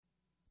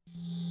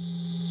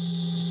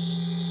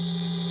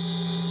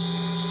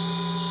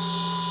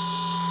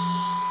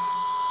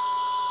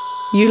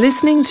You're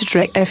listening to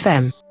Trek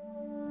FM.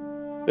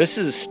 This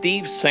is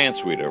Steve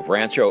Sansweet of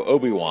Rancho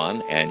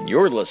Obi-Wan, and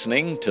you're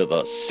listening to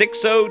the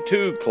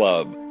 602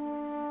 Club.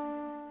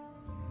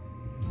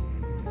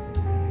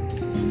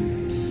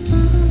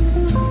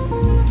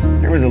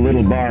 There was a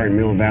little bar in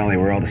Mill Valley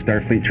where all the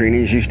Starfleet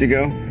trainees used to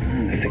go.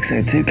 The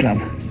 602 Club.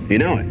 You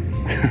know it.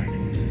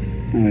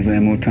 I was there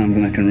more times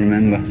than I can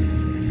remember.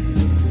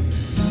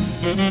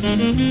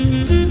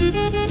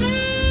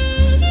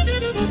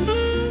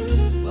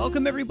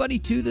 Welcome, everybody,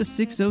 to the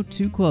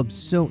 602 Club.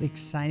 So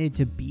excited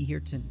to be here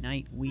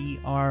tonight. We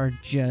are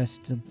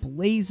just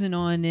blazing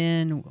on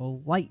in,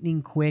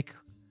 lightning quick.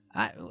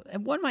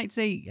 One might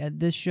say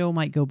this show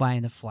might go by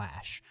in a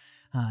flash.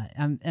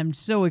 I'm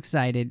so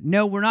excited.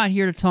 No, we're not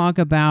here to talk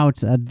about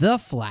The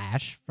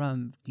Flash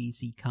from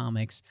DC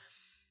Comics.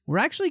 We're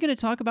actually going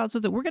to talk about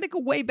something. We're going to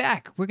go way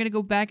back. We're going to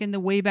go back in the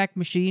Wayback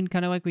Machine,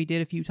 kind of like we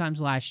did a few times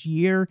last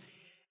year,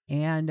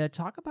 and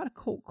talk about a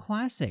cult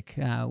classic.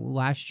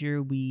 Last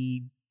year,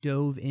 we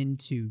dove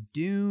into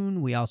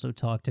Dune. We also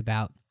talked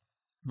about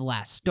The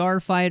Last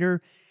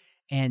Starfighter.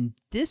 And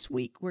this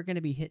week, we're going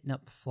to be hitting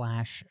up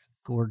Flash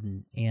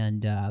Gordon.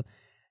 And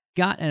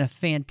got a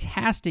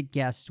fantastic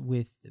guest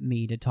with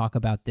me to talk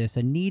about this.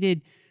 I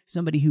needed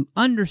somebody who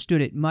understood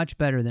it much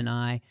better than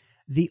I.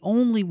 The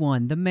only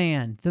one, the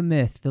man, the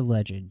myth, the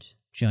legend,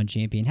 John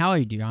Champion. How are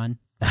you, John?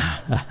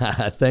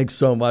 Thanks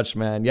so much,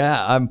 man.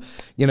 Yeah,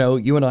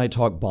 you and I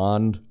talk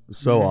Bond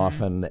so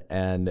often,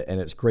 and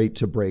it's great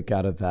to break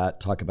out of that,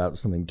 talk about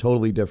something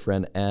totally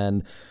different,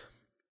 and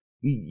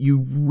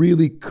you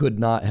really could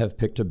not have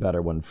picked a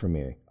better one for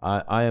me.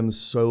 I am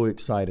so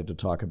excited to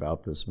talk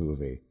about this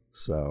movie.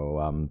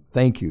 So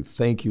thank you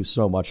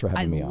so much for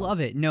having me on. I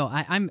love it. No,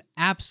 I'm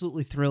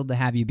absolutely thrilled to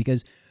have you,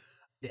 because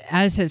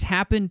as has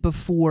happened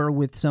before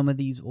with some of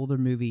these older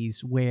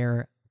movies,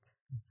 where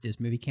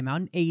this movie came out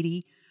in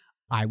 1980,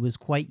 I was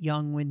quite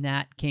young when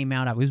that came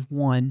out. I was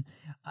 1.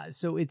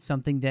 So it's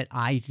something that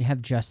I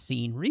have just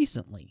seen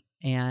recently.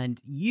 And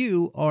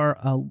you are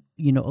a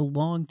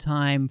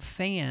longtime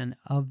fan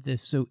of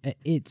this. So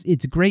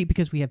it's great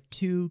because we have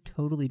two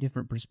totally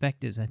different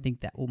perspectives. I think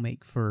that will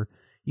make for,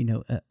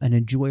 an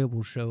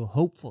enjoyable show,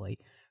 hopefully,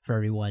 for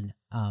everyone.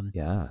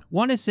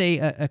 Want to say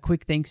a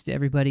quick thanks to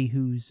everybody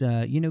who's,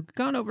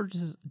 gone over to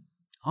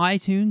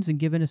iTunes and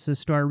given us a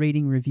star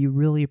rating review.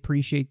 Really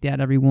appreciate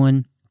that,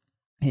 everyone.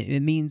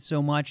 It means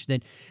so much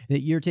that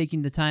you're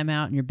taking the time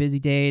out in your busy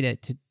day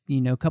to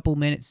a couple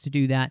minutes to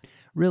do that.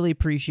 Really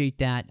appreciate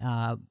that.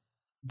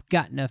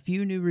 Gotten a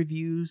few new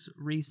reviews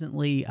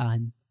recently.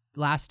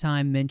 Last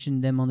time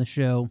mentioned them on the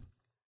show.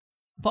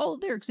 Follow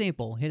their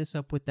example. Hit us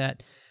up with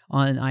that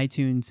on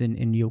iTunes,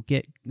 and you'll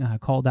get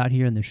called out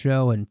here in the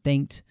show and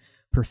thanked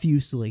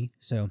profusely.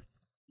 So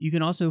you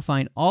can also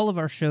find all of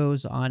our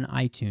shows on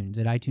iTunes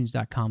at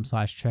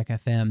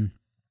itunes.com/TrekFM.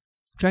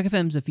 Trek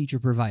FM is a feature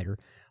provider,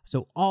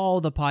 so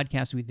all the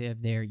podcasts we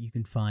have there you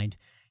can find.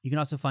 You can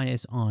also find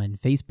us on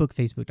Facebook,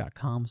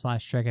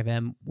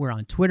 facebook.com/TrekFM. We're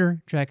on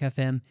Twitter,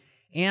 TrekFM,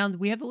 and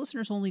we have the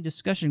listeners-only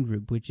discussion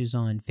group, which is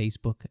on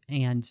Facebook.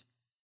 And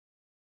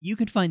you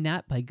can find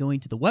that by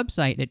going to the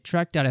website at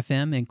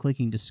trek.fm and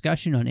clicking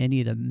discussion on any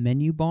of the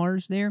menu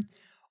bars there,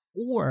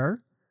 or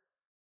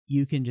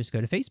you can just go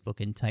to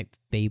Facebook and type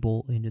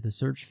Babel into the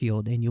search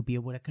field, and you'll be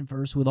able to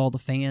converse with all the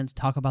fans,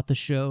 talk about the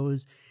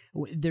shows.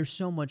 There's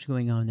so much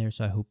going on there,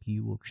 so I hope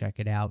you will check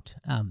it out.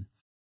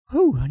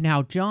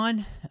 Now,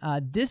 John,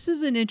 this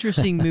is an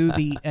interesting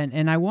movie,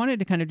 and I wanted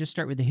to kind of just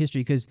start with the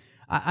history, because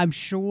I'm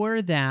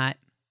sure that,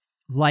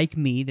 like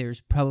me,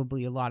 there's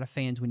probably a lot of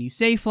fans. When you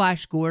say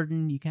Flash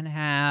Gordon, you kind of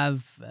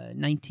have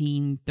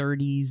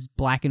 1930s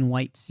black and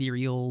white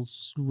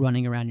serials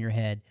running around your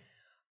head.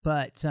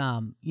 But,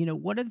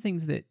 one of the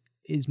things that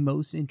is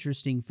most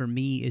interesting for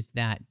me is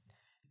that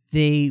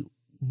they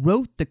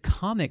wrote the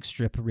comic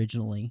strip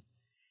originally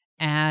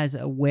as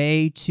a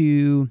way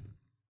to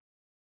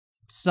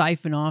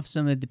siphon off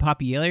some of the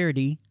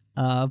popularity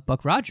of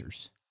Buck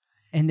Rogers.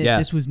 And that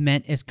this was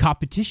meant as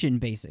competition,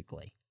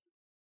 basically.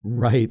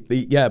 Right.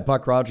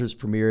 Buck Rogers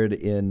premiered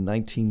in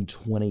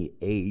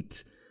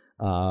 1928.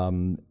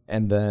 And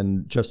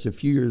then just a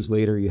few years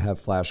later, you have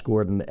Flash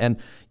Gordon. And,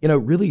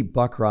 really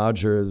Buck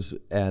Rogers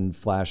and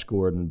Flash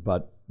Gordon,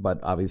 but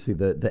obviously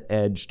the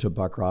edge to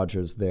Buck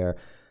Rogers there,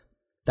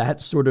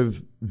 that's sort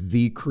of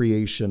the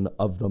creation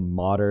of the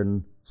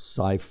modern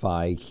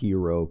sci-fi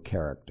hero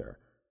character.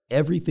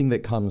 Everything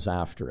that comes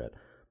after it,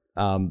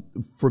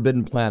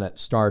 Forbidden Planet,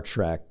 Star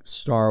Trek,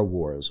 Star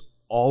Wars,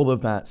 all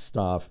of that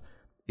stuff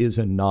is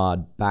a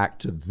nod back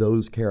to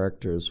those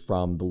characters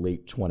from the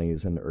late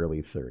 20s and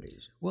early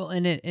 30s. Well,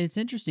 and it's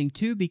interesting,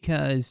 too,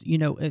 because,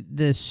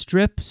 the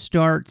strip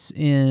starts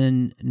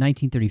in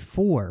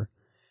 1934,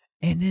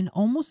 and then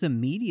almost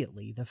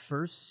immediately the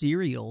first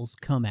serials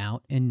come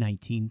out in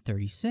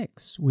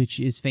 1936, which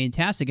is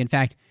fantastic. In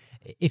fact,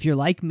 if you're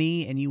like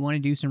me and you want to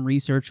do some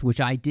research,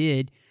 which I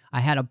did, I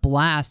had a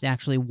blast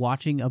actually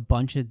watching a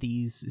bunch of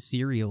these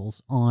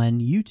serials on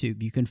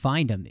YouTube. You can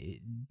find them.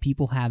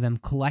 People have them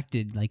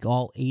collected, like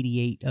all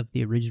 88 of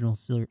the original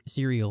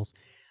serials.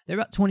 They're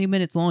about 20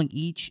 minutes long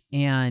each,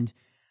 and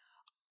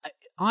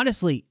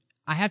honestly,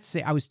 I have to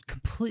say I was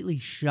completely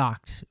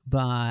shocked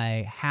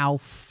by how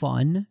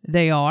fun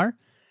they are.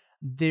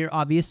 They're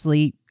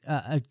obviously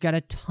got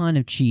a ton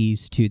of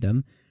cheese to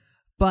them,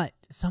 but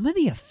some of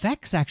the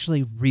effects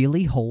actually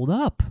really hold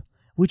up,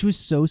 which was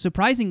so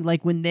surprising.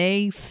 Like when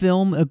they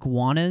film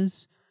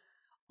iguanas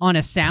on a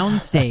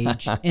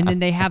soundstage and then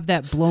they have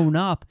that blown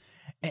up,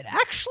 it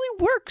actually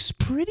works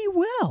pretty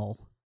well.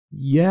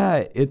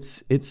 Yeah,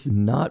 it's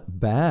not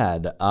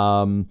bad.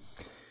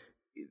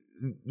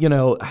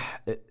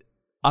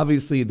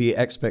 Obviously the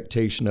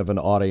expectation of an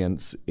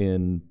audience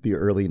in the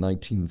early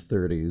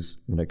 1930s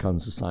when it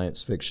comes to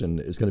science fiction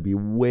is going to be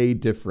way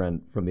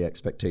different from the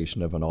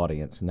expectation of an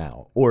audience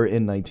now or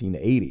in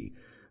 1980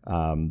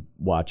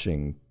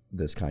 watching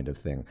this kind of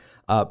thing.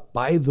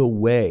 By the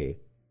way,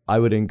 I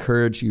would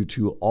encourage you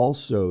to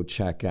also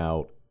check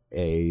out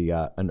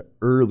an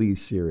early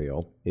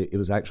serial. It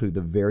was actually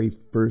the very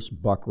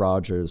first Buck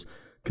Rogers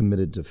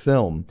committed to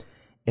film,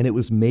 and it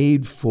was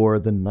made for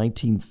the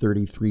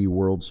 1933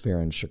 World's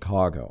Fair in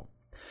Chicago.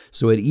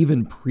 So it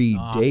even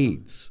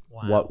predates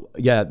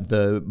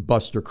the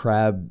Buster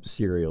Crabbe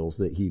serials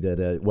that he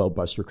did.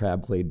 Buster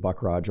Crabbe played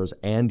Buck Rogers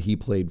and he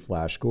played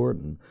Flash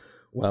Gordon.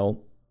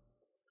 Well,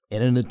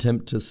 in an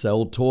attempt to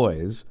sell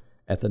toys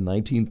at the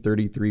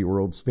 1933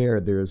 World's Fair,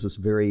 there is this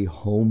very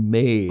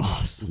homemade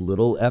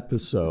little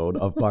episode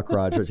of Buck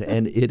Rogers,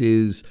 and it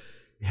is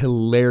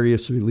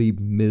hilariously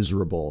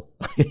miserable.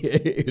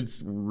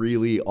 It's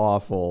really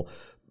awful,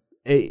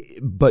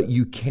 but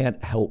you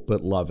can't help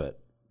but love it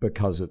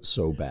because it's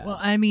so bad. Well,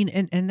 I mean,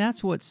 and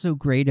that's what's so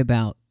great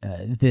about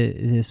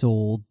this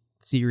old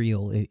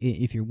serial,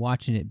 if you're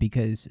watching it,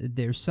 because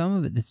there's some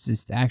of it that's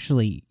just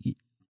actually,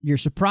 you're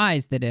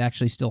surprised that it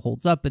actually still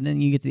holds up, and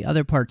then you get to the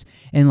other parts,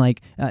 and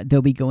like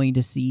they'll be going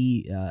to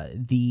see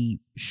the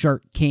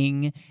Shark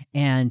King,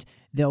 and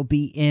they'll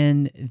be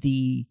in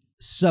the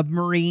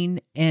submarine,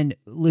 and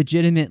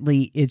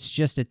legitimately it's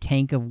just a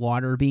tank of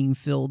water being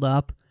filled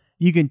up.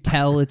 You can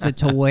tell it's a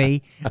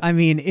toy. I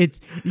mean, it's,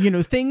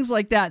 things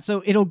like that.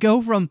 So it'll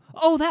go from,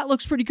 oh, that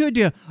looks pretty good,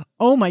 to,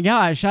 oh my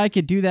gosh, I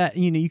could do that.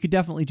 You could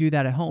definitely do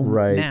that at home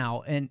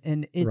now. And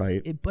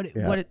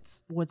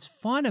it's, what's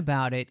fun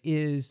about it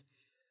is,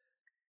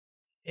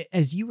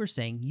 as you were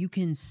saying, you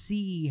can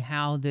see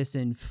how this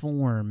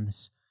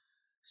informs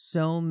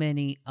so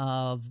many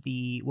of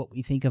what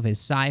we think of as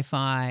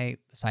sci-fi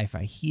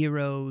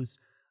heroes,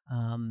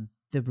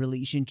 the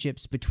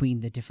relationships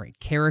between the different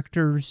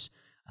characters,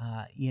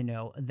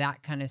 that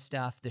kind of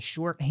stuff, the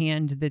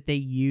shorthand that they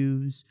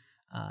use,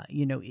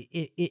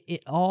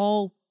 it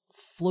all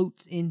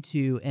floats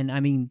into, and I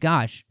mean,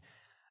 gosh,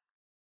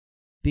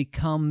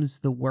 becomes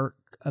the work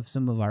of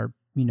some of our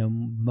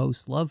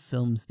most loved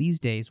films these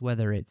days,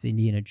 whether it's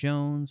Indiana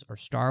Jones or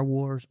Star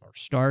Wars or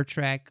Star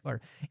Trek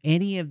or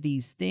any of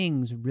these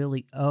things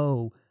really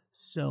owe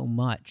so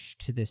much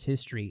to this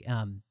history.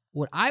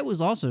 What I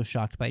was also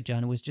shocked by,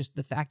 John, was just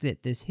the fact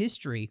that this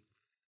history,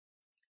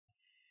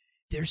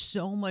 there's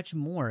so much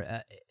more.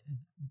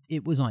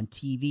 It was on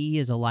TV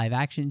as a live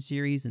action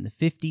series in the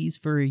 50s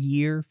for a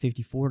year,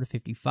 54 to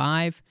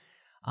 55.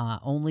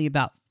 Only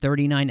about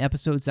 39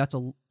 episodes.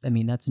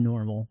 That's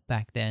normal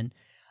back then.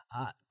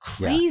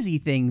 Crazy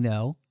thing,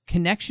 though,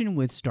 connection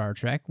with Star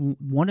Trek,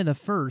 one of the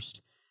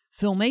first,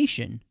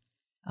 Filmation.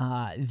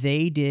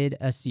 They did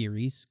a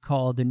series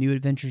called The New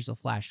Adventures of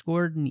Flash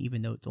Gordon,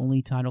 even though it's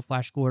only titled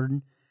Flash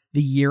Gordon,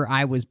 the year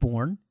I was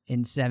born,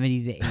 in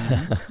 70 to 80.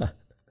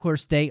 Of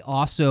course, they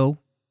also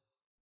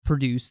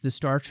produced the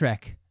Star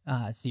Trek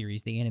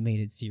series, the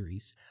animated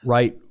series.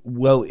 Right.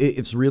 Well,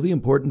 it's really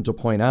important to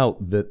point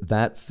out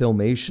that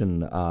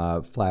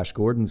Filmation Flash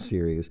Gordon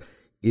series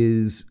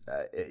is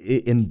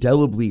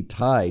indelibly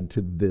tied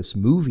to this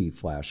movie,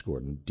 Flash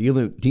Gordon.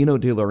 Dino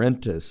De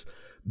Laurentiis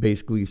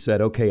basically said,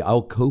 okay,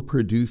 I'll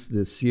co-produce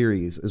this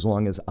series as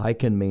long as I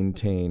can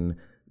maintain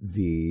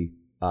the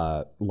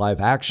live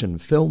action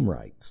film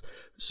rights.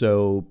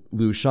 So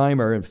Lou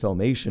Scheimer and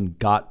Filmation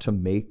got to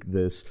make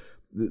this,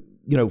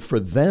 for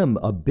them,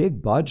 a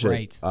big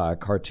budget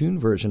cartoon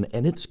version,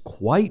 and it's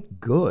quite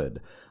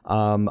good.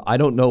 I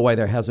don't know why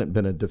there hasn't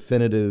been a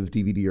definitive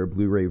DVD or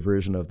Blu-ray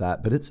version of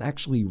that, but it's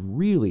actually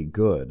really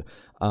good.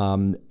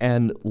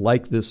 And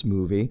like this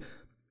movie,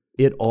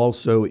 it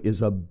also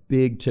is a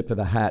big tip of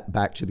the hat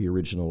back to the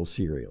original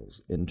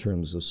serials in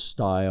terms of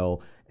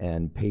style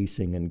and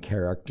pacing and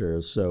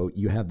characters. So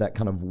you have that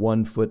kind of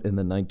 1 foot in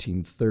the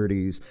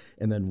 1930s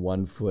and then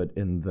 1 foot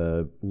in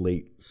the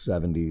late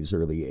 70s,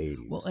 early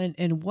 80s. Well,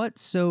 and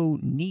what's so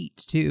neat,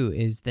 too,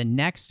 is the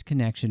next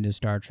connection to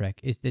Star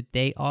Trek is that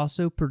they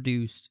also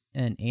produced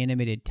an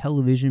animated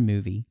television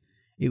movie.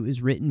 It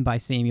was written by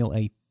Samuel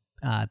A.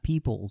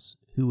 Peoples,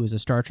 who was a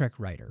Star Trek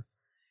writer.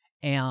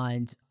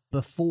 And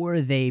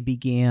before they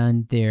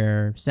began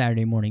their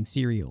Saturday morning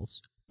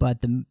serials. But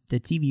the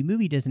TV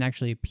movie doesn't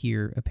actually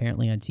appear,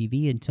 apparently, on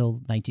TV until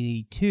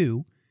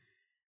 1982.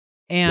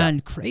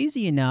 And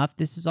crazy enough,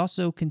 this is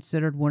also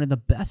considered one of the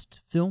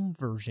best film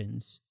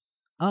versions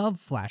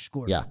of Flash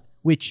Gordon. Yeah.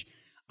 Which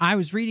I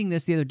was reading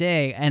this the other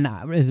day, and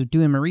I was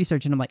doing my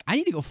research, and I'm like, I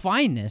need to go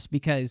find this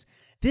because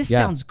this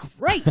sounds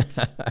great.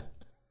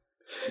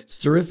 It's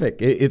terrific.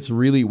 It's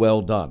really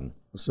well done.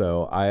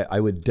 So I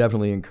would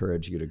definitely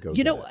encourage you to go.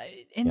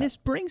 This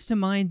brings to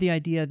mind the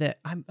idea that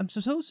I'm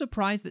so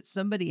surprised that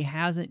somebody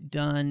hasn't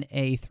done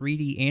a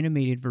 3D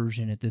animated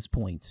version at this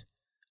point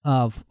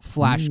of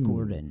Flash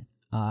Gordon.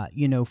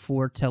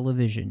 For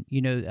television.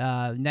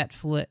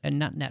 Netflix and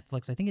not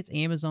Netflix. I think it's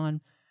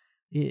Amazon.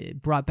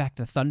 It brought back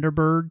the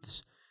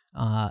Thunderbirds.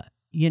 And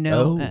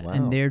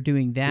they're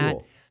doing that.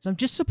 Cool. So I'm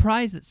just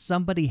surprised that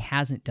somebody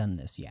hasn't done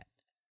this yet.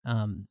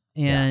 And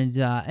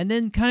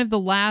then kind of the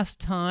last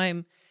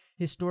time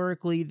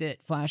historically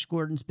that Flash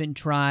Gordon's been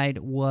tried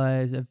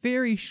was a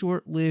very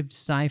short-lived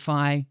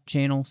Sci-Fi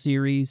Channel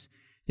series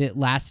that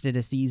lasted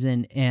a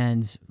season.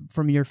 And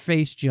from your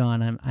face,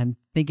 John, I'm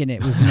thinking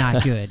it was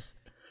not good.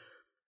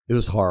 It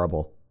was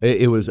horrible.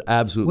 It was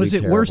absolutely Was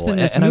it terrible. worse than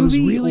this and movie?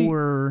 I was really,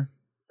 or?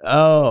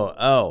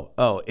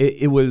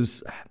 It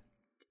was.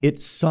 It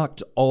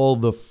sucked all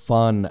the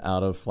fun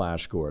out of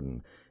Flash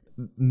Gordon.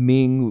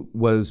 Ming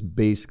was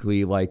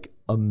basically like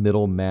a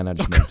middle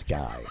management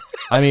guy.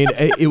 I mean,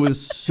 it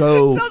was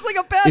so. Sounds like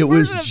a bad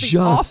version of The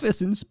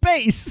Office in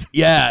space.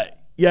 Yeah.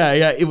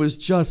 It was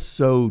just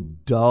so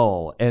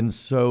dull and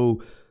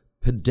so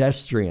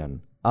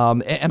pedestrian.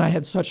 And I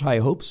had such high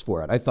hopes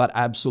for it. I thought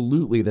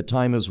absolutely the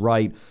time is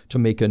right to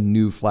make a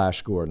new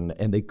Flash Gordon,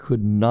 and they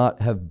could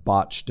not have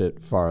botched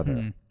it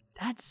farther.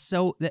 That's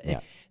so.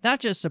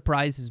 That just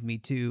surprises me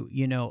too.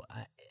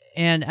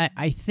 And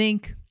I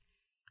think,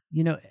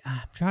 I'm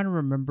trying to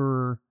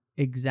remember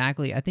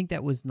exactly. I think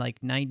that was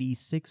like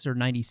 96 or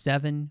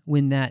 97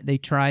 when they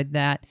tried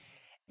that,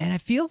 and I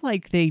feel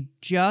like they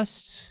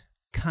just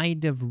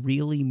kind of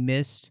really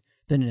missed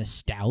the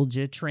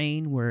nostalgia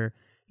train where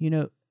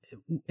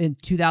in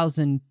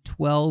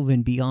 2012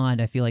 and beyond,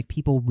 I feel like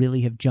people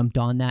really have jumped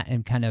on that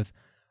and kind of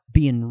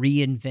being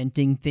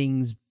reinventing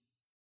things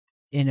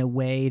in a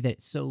way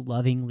that's so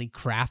lovingly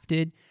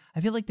crafted.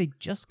 I feel like they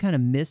just kind of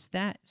missed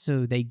that,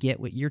 so they get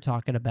what you're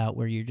talking about,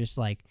 where you're just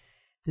like,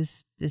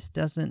 this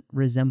doesn't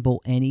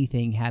resemble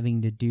anything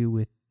having to do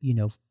with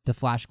the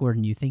Flash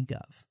Gordon you think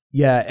of.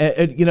 Yeah,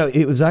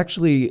 it was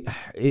actually,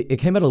 it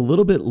came out a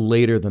little bit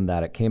later than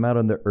that. It came out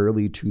in the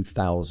early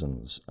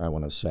 2000s, I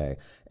want to say.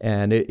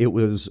 And it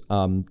was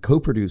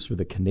co-produced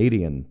with a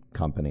Canadian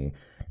company.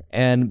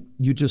 And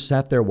you just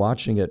sat there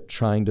watching it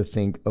trying to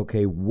think,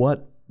 okay,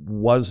 what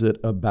was it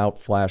about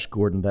Flash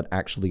Gordon that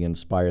actually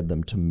inspired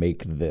them to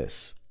make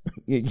this?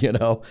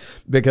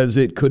 Because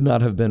it could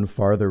not have been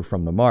farther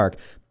from the mark.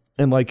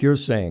 And like you're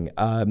saying,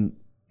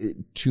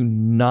 to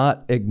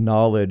not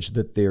acknowledge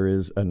that there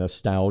is a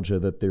nostalgia,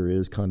 that there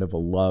is kind of a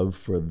love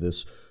for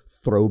this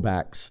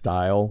throwback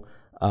style,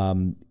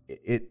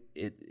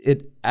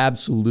 it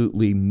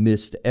absolutely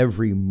missed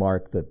every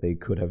mark that they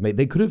could have made.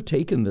 They could have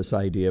taken this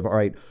idea of, all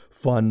right,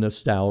 fun,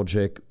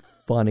 nostalgic,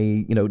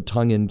 funny,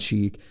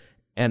 tongue-in-cheek,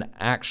 and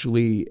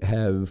actually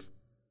have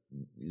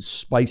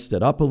spiced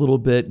it up a little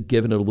bit,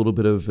 given it a little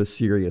bit of a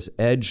serious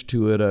edge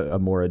to it, a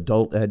more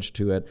adult edge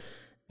to it,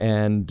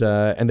 and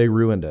they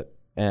ruined it.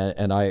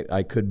 And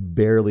I could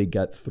barely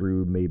get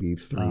through maybe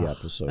 3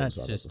 episodes.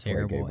 That's just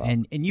terrible.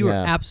 And you were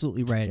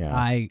absolutely right.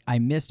 Yeah. I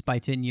missed by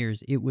 10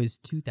 years. It was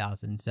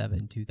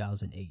 2007,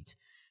 2008.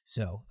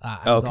 So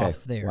I was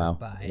off there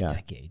by a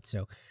decade.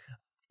 So,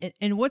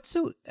 and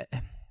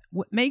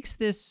what makes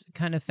this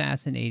kind of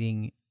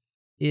fascinating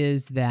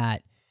is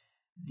that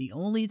the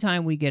only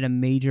time we get a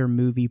major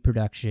movie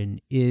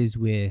production is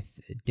with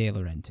De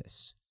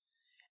Laurentiis.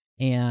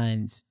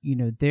 And,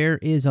 there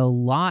is a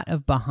lot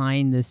of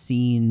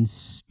behind-the-scenes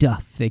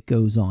stuff that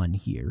goes on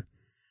here.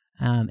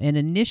 And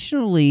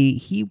initially,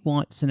 he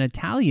wants an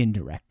Italian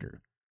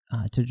director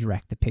to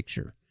direct the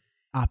picture.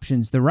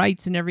 Options the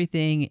rights and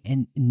everything,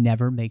 and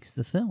never makes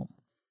the film.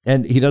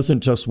 And he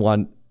doesn't just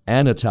want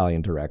an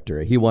Italian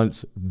director. He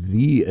wants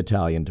the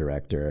Italian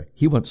director.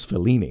 He wants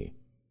Fellini.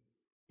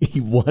 He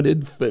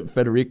wanted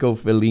Federico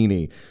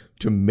Fellini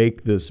to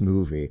make this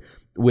movie,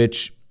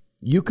 which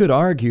you could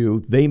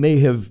argue they may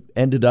have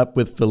ended up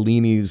with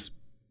Fellini's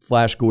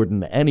Flash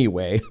Gordon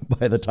anyway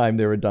by the time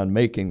they were done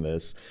making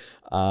this.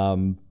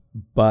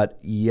 But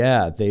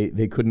yeah,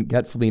 they couldn't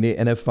get Fellini.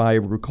 And if I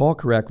recall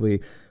correctly,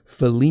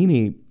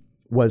 Fellini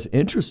was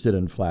interested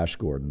in Flash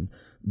Gordon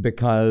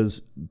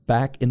because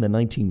back in the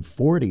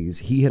 1940s,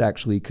 he had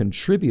actually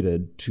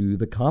contributed to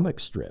the comic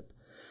strip.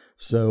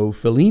 So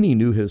Fellini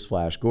knew his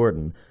Flash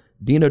Gordon.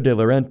 Dino De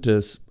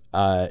Laurentiis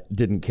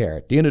didn't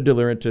care. Dino De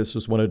Laurentiis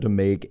just wanted to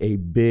make a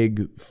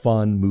big,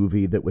 fun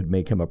movie that would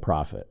make him a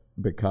profit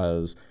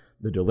because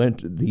the De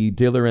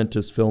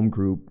Laurentiis film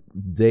group,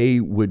 they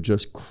would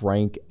just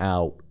crank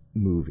out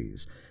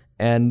movies.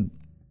 And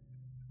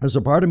there's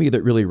a part of me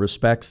that really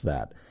respects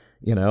that.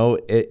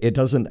 It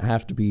doesn't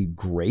have to be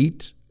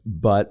great,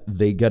 but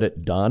they get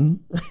it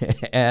done.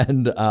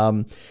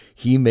 And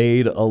he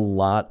made a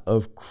lot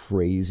of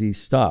crazy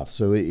stuff.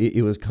 So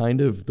it was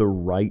kind of the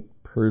right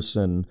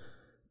person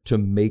to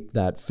make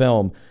that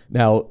film.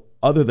 Now,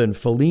 other than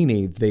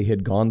Fellini, they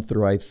had gone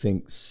through, I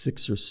think,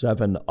 6 or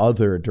 7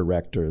 other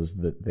directors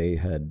that they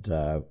had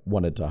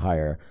wanted to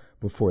hire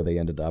before they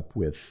ended up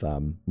with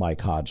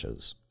Mike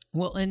Hodges.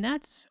 Well, and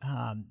that's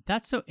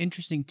so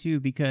interesting too,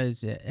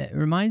 because it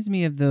reminds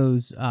me of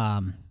those.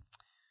 I'm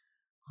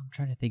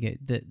trying to think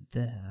of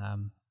the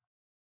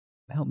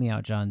help me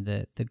out, John.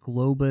 The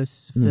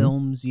Globus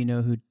films,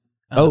 who.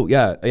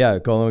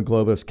 Golden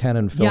Globus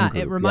Canon Film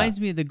Group. It reminds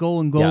me of the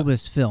Golden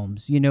Globus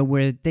films,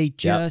 where they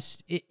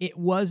just, it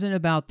wasn't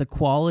about the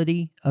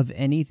quality of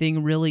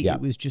anything really. It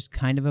was just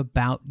kind of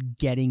about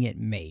getting it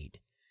made.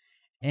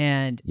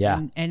 And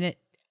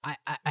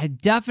I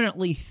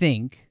definitely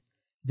think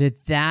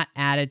that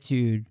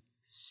attitude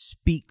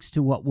speaks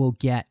to what we'll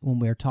get when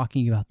we're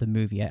talking about the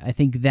movie. I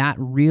think that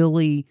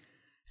really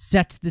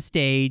sets the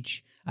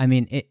stage. I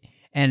mean,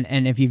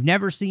 And if you've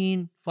never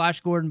seen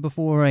Flash Gordon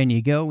before and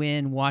you go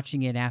in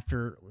watching it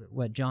after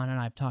what John and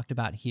I have talked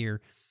about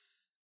here,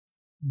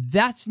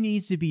 that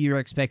needs to be your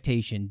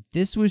expectation.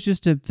 This was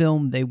just a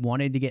film they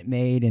wanted to get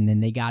made, and then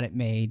they got it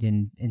made,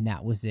 and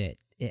that was it.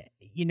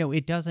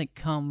 It doesn't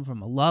come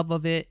from a love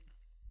of it,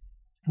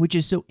 which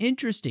is so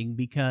interesting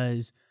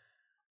because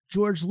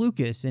George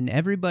Lucas and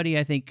everybody,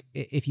 I think,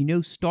 if you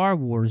know Star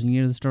Wars and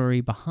you know the story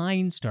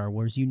behind Star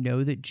Wars, you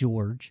know that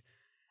George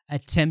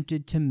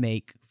attempted to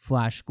make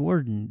Flash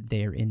Gordon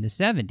there in the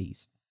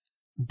 70s.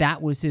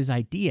 That was his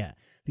idea,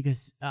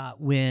 because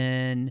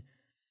when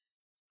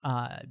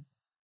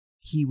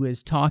he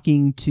was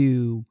talking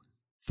to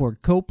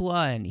Ford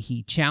Coppola and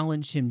he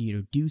challenged him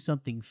to do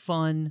something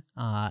fun,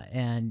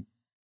 and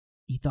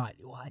he thought,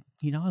 I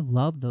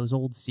love those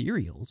old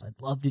serials.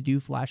 I'd love to do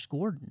Flash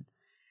Gordon.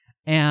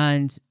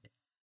 And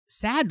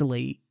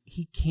sadly,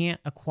 he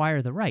can't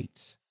acquire the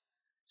rights.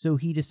 So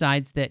he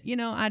decides that,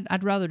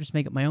 I'd rather just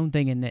make it my own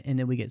thing, and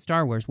then we get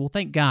Star Wars. Well,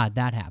 thank God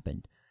that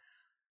happened.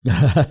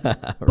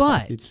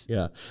 But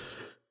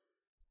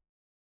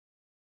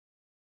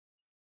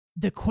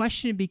the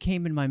question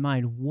became in my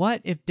mind,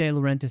 what if De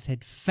Laurentiis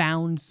had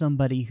found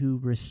somebody who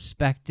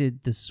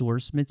respected the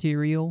source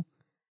material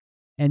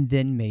and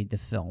then made the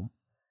film?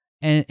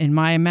 And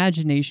my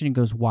imagination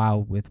goes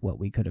wild with what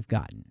we could have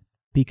gotten,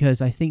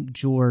 because I think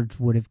George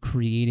would have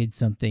created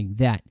something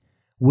that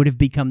would have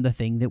become the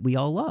thing that we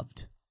all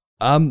loved.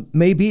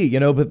 Maybe,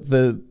 but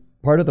the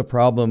part of the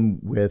problem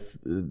with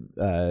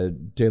De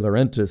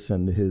Laurentiis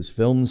and his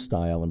film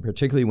style, and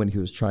particularly when he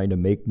was trying to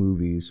make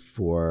movies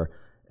for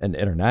an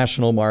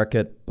international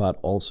market, but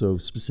also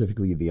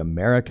specifically the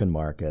American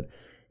market,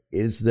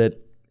 is that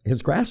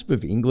his grasp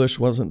of English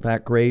wasn't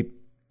that great,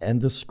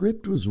 and the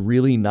script was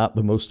really not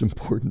the most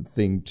important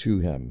thing to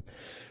him.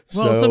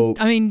 Well,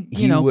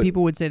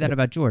 people would say that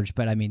about George,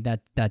 but I mean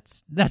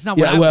that's not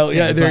what I would say.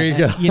 Yeah, there you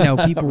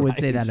go. People would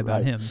say that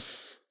about him.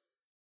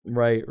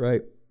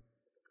 Right.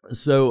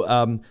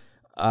 So,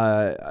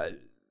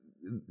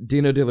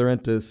 Dino De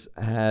Laurentiis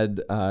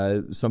had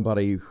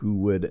somebody who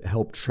would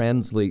help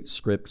translate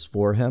scripts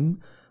for him,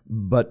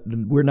 but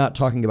we're not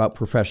talking about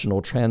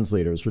professional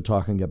translators. We're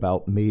talking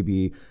about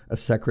maybe a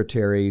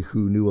secretary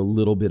who knew a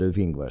little bit of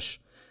English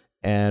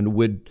and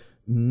would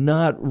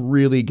not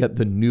really get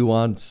the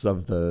nuance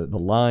of the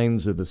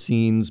lines or the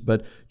scenes,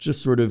 but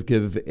just sort of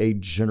give a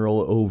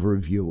general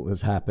overview of what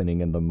was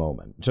happening in the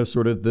moment, just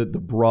sort of the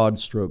broad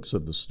strokes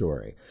of the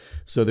story.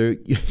 So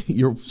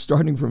you're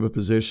starting from a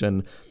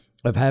position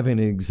of having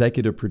an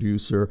executive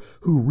producer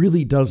who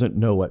really doesn't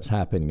know what's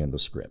happening in the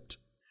script.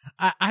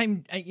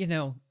 I'm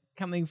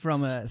coming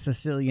from a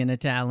Sicilian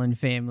Italian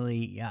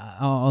family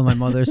on my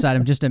mother's side,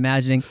 I'm just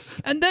imagining,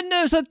 and then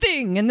there's a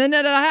thing, and then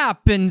it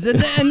happens, and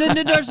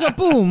then there's a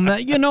boom.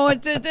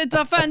 It's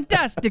a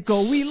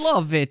fantastical. We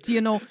love it.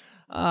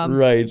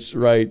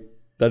 Right.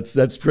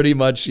 That's pretty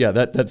much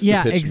that's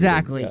the pitch.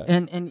 Exactly. Yeah.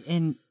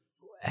 And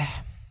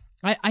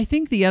I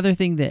think the other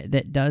thing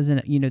that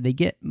doesn't, they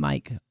get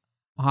Mike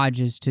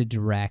Hodges to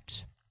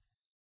direct.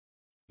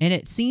 And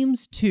it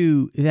seems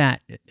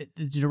that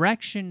the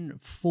direction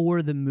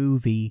for the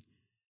movie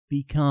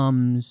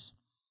becomes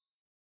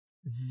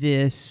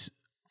this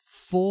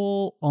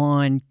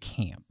full-on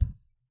camp.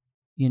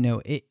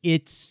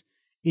 It's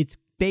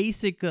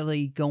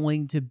basically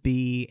going to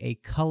be a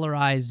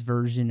colorized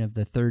version of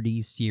the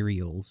 30s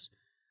serials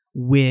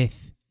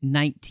with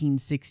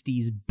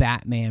 1960s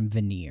Batman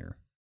veneer.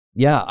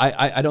 Yeah,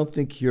 I don't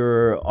think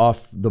you're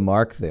off the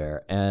mark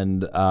there.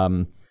 And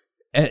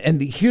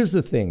here's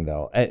the thing,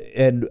 though,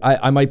 and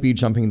I might be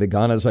jumping the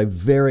gun, as I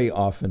very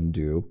often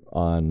do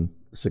on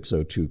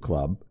 602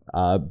 Club,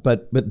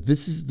 but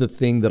this is the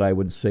thing that I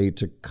would say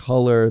to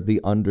color the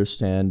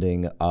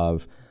understanding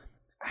of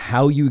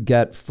how you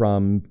get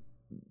from,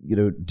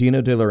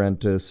 Dino De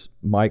Laurentiis,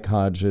 Mike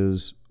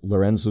Hodges,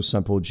 Lorenzo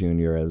Semple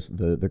Jr. as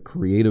the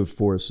creative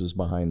forces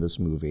behind this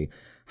movie,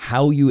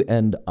 how you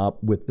end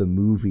up with the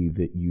movie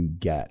that you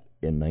get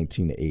in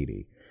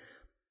 1980.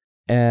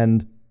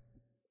 And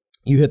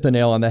you hit the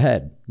nail on the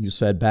head. You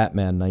said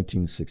Batman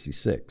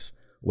 1966.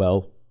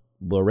 Well,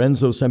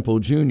 Lorenzo Semple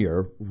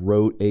Jr.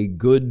 wrote a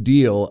good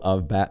deal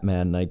of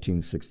Batman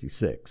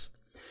 1966.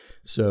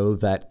 So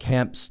that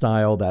camp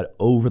style, that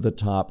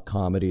over-the-top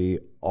comedy,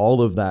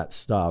 all of that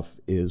stuff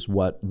is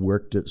what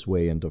worked its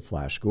way into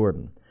Flash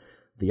Gordon.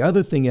 The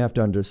other thing you have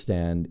to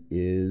understand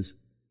is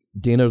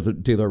Dino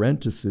De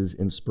Laurentiis'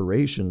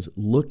 inspirations.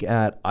 Look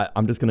at,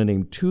 I'm just going to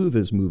name two of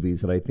his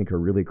movies that I think are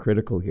really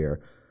critical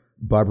here,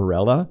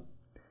 Barbarella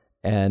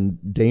and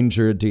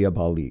Danger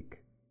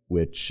Diabolique,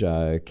 which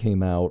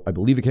came out, I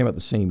believe it came out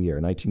the same year,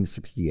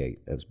 1968,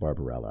 as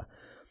Barbarella.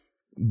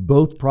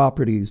 Both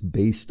properties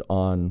based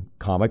on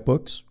comic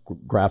books,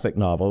 graphic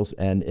novels,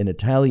 and in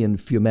Italian,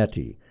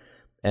 fumetti.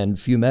 And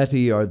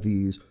fumetti are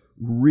these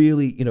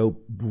really,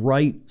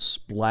 bright,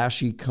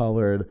 splashy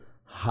colored,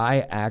 high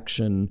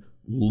action,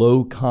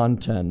 low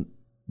content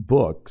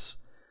books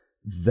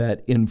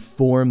that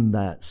inform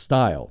that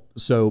style.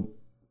 So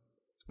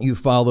you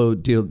follow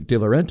De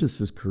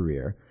Laurentiis'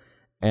 career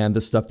and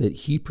the stuff that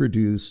he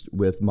produced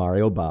with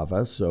Mario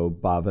Bava. So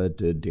Bava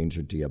did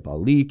Danger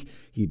Diabolique.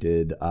 He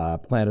did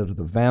Planet of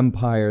the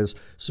Vampires.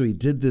 So he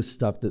did this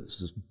stuff that's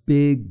this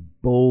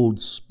big,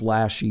 bold,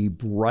 splashy,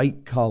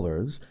 bright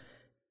colors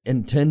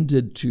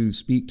intended to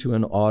speak to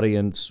an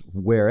audience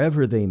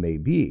wherever they may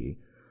be,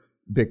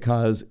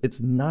 because it's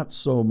not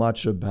so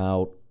much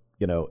about,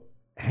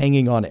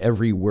 hanging on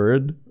every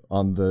word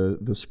on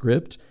the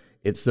script.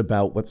 It's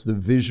about what's the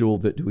visual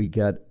that do we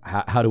get,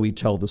 how do we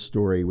tell the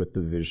story with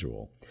the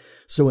visual.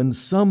 So in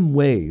some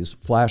ways,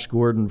 Flash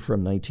Gordon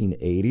from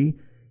 1980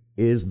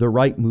 is the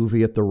right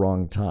movie at the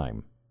wrong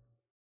time.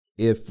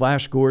 If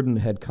Flash Gordon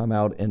had come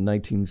out in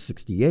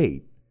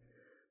 1968,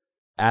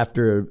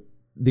 after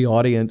the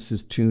audience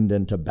is tuned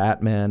into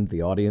Batman,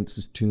 the audience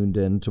is tuned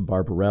into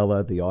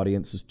Barbarella, the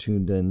audience is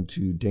tuned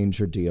into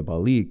Danger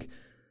Diabolique,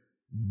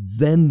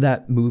 then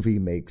that movie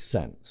makes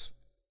sense.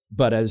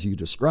 But as you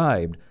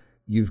described,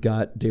 you've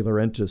got De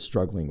Laurentiis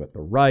struggling with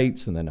the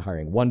rights and then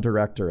hiring one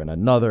director and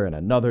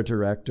another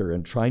director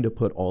and trying to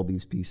put all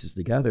these pieces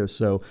together.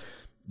 So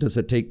does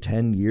it take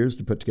 10 years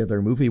to put together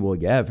a movie? Well,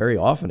 yeah, very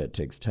often it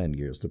takes 10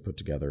 years to put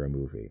together a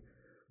movie.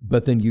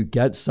 But then you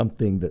get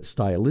something that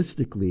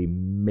stylistically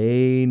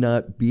may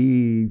not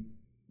be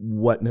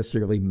what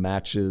necessarily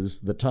matches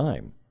the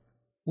time.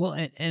 Well,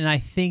 and I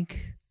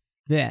think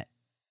that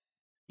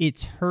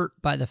it's hurt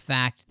by the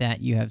fact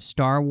that you have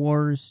Star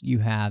Wars, you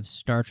have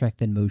Star Trek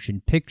the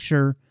Motion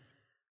Picture,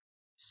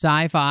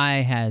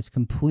 sci-fi has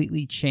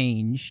completely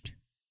changed,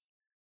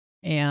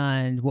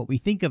 and what we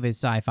think of as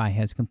sci-fi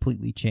has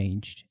completely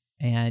changed.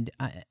 And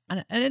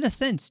in a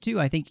sense, too,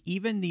 I think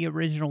even the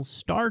original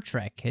Star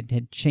Trek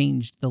had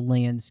changed the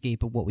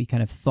landscape of what we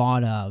kind of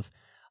thought of.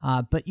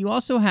 But you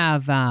also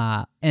have,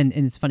 and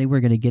it's funny, we're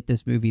going to get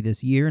this movie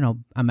this year,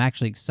 and I'm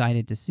actually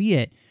excited to see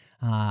it.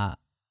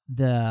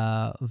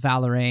 The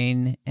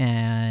Valerian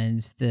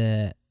and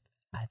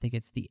I think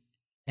it's the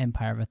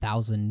Empire of a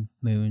Thousand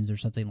Moons or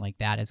something like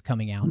that is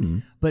coming out. Mm-hmm.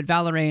 But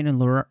Valerian and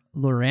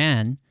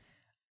Lorraine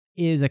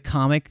is a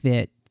comic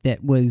that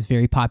was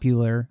very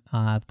popular,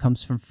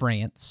 comes from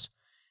France,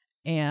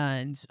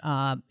 and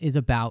is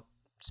about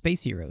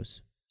space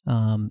heroes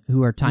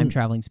who are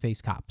time-traveling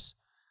space cops.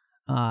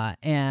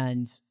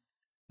 And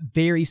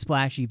very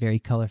splashy, very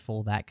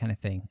colorful, that kind of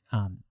thing.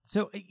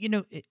 So,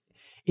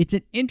 it's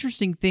an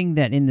interesting thing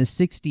that in the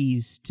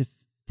 60s,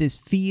 this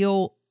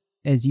feel,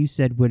 as you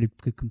said,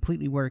 could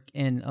completely work.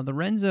 And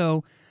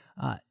Lorenzo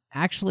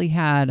actually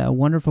had a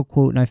wonderful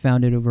quote, and I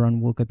found it over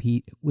on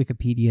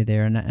Wikipedia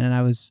there, and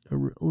I was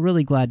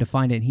really glad to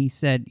find it. He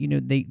said,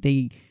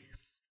 they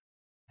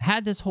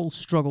had this whole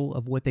struggle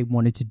of what they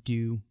wanted to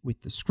do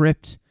with the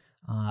script,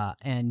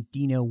 and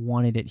Dino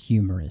wanted it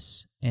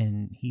humorous.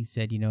 And he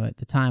said, at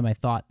the time I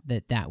thought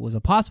that was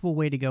a possible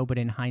way to go, but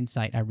in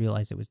hindsight I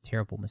realized it was a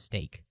terrible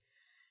mistake.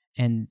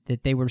 And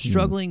that they were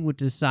struggling with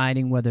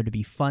deciding whether to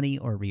be funny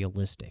or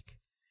realistic.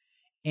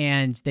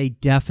 And they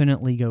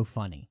definitely go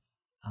funny.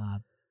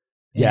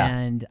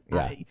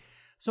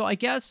 So I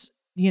guess,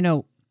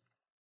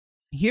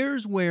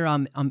 here's where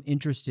I'm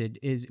interested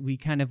is we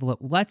kind of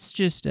let's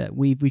just,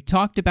 we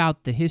talked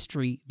about the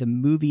history, the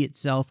movie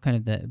itself, kind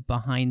of the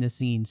behind the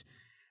scenes.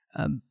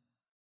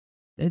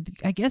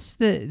 I guess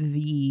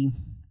the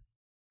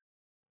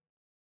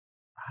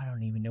I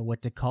don't even know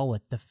what to call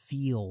it, the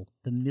feel,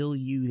 the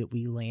milieu that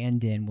we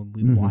land in when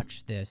we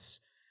watch this.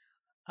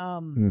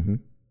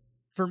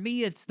 For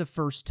me, it's the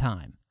first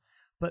time.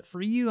 But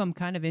for you, I'm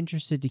kind of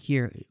interested to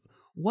hear,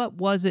 what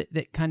was it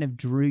that kind of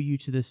drew you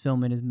to this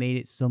film and has made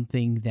it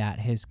something that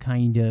has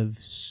kind of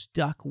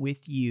stuck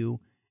with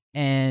you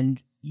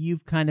and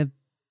you've kind of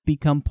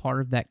become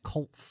part of that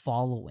cult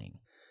following?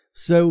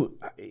 So,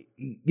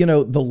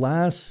 the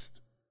last...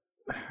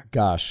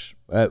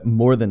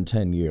 more than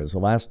 10 years, the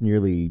last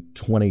nearly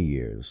 20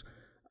 years,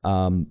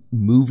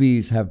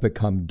 movies have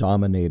become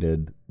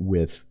dominated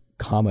with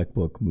comic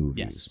book movies.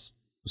 Yes.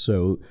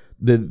 So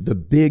the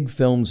big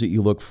films that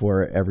you look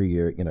for every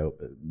year,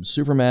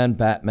 Superman,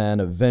 Batman,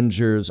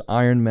 Avengers,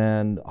 Iron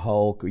Man,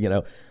 Hulk,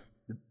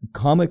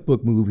 comic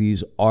book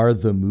movies are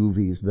the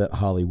movies that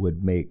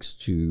Hollywood makes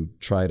to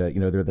try to,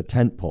 they're the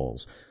tent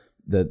poles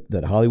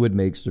that Hollywood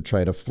makes to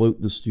try to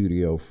float the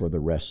studio for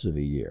the rest of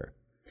the year.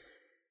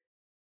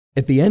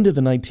 At the end of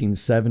the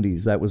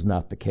 1970s, that was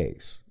not the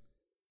case.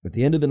 At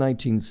the end of the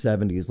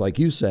 1970s, like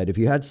you said, if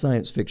you had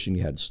science fiction,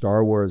 you had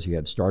Star Wars, you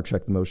had Star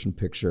Trek the Motion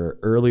Picture.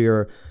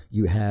 Earlier,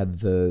 you had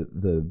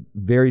the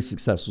very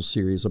successful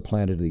series of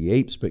Planet of the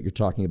Apes, but you're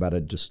talking about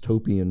a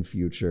dystopian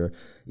future.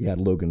 You had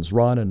Logan's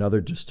Run,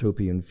 another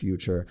dystopian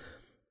future.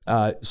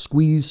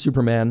 Squeeze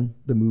Superman,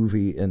 the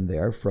movie in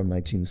there from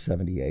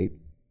 1978.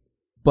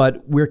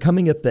 But we're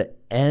coming at the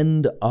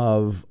end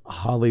of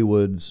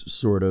Hollywood's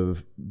sort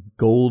of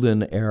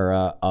golden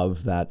era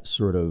of that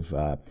sort of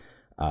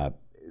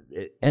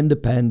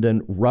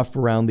independent, rough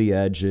around the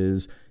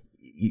edges.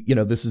 You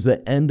know, this is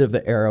the end of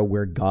the era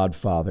where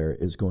Godfather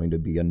is going to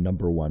be a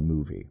 #1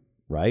 movie,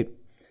 right?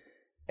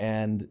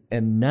 And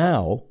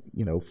now,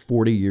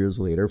 40 years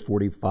later,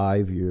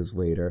 45 years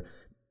later,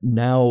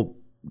 now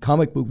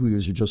comic book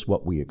movies are just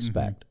what we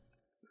expect.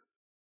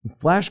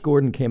 Flash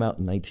Gordon came out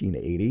in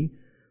 1980.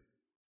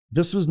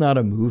 This was not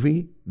a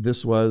movie.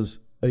 This was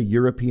a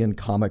European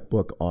comic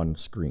book on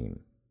screen.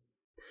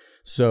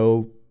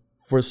 So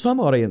for some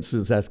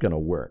audiences, that's going to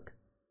work.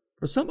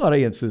 For some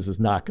audiences, it's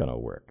not going to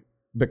work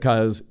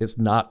because it's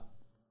not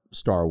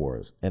Star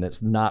Wars and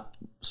it's not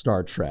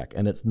Star Trek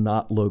and it's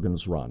not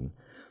Logan's Run.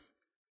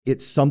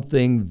 It's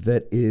something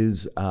that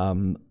is,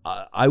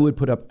 I would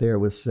put up there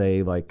with,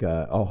 say, like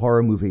a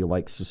horror movie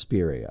like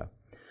Suspiria.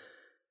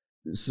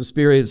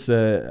 Suspiria is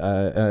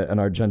an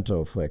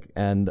Argento flick,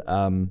 and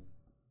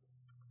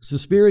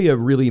Suspiria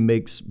really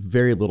makes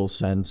very little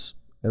sense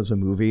as a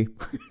movie,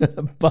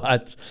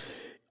 but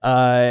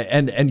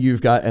and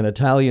you've got an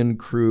Italian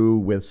crew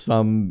with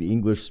some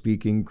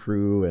English-speaking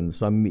crew and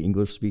some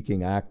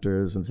English-speaking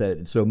actors,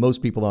 and so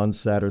most people on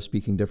set are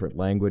speaking different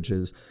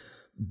languages.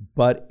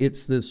 But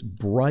it's this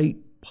bright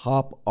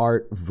pop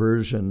art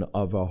version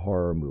of a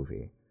horror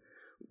movie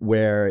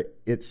where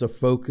it's a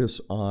focus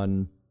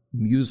on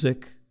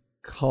music,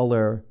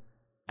 color,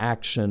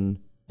 action,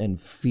 and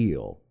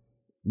feel,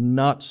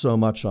 not so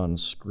much on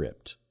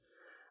script.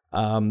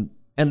 And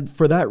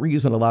for that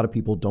reason, a lot of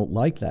people don't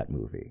like that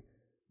movie.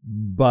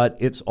 But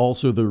it's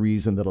also the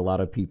reason that a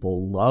lot of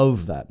people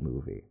love that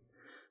movie.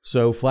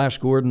 So Flash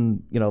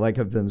Gordon, like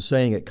I've been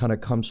saying, it kind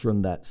of comes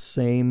from that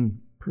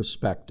same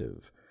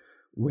perspective,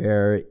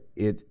 where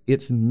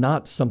it's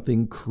not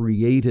something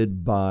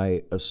created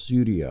by a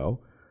studio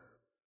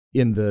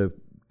in the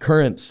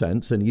current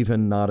sense, and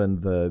even not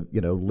in the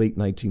late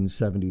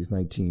 1970s,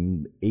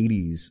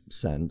 1980s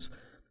sense,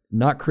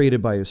 not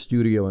created by a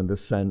studio in the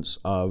sense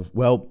of,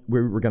 well,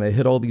 we're going to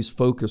hit all these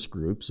focus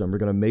groups and we're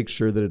going to make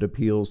sure that it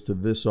appeals to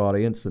this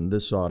audience, and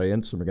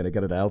we're going to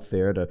get it out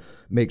there to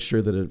make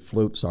sure that it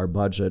floats our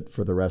budget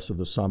for the rest of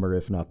the summer,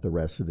 if not the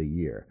rest of the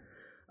year.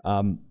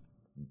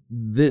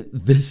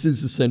 This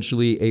is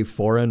essentially a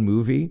foreign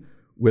movie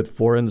with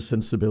foreign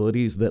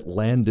sensibilities that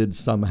landed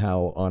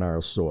somehow on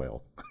our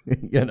soil,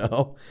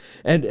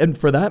 And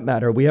for that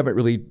matter, we haven't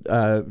really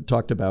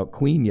talked about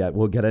Queen yet.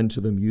 We'll get into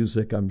the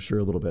music, I'm sure,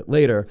 a little bit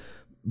later.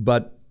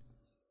 But,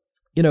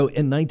 in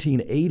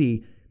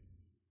 1980,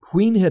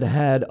 Queen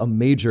had a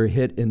major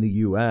hit in the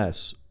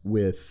U.S.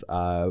 with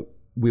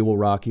We Will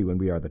Rock You and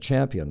We Are the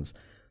Champions.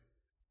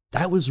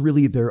 That was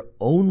really their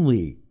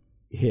only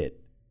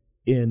hit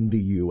in the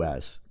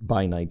U.S.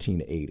 by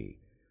 1980.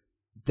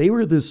 They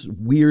were this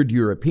weird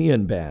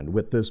European band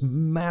with this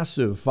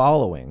massive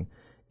following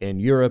in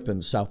Europe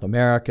and South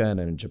America and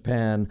in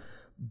Japan.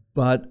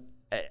 But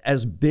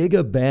as big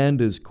a band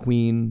as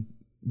Queen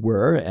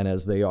were, and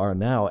as they are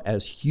now,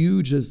 as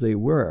huge as they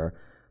were,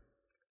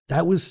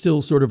 that was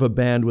still sort of a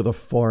band with a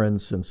foreign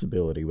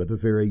sensibility, with a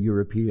very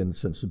European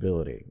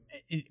sensibility.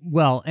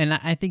 Well, and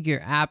I think you're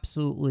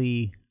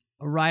absolutely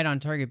right on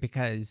target,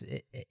 because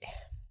it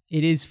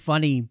is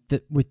funny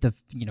that with the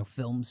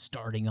films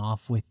starting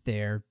off with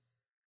their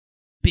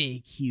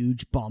big,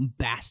 huge,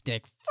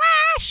 bombastic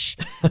flash.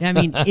 I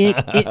mean,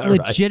 it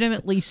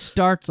legitimately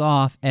starts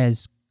off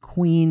as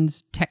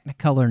Queen's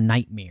Technicolor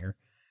nightmare.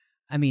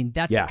 I mean,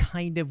 that's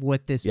kind of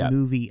what this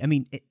movie. I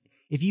mean,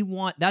 if you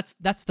want,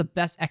 that's the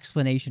best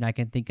explanation I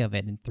can think of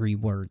it in 3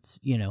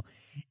 words.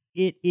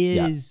 It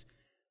is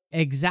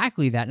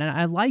exactly that, and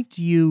I liked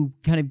you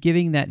kind of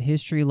giving that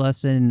history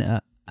lesson.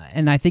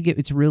 And I think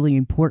it's really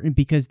important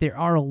because there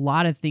are a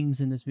lot of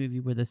things in this movie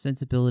where the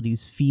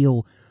sensibilities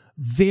feel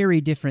very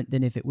different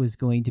than if it was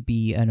going to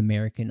be an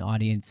American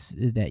audience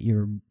that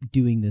you're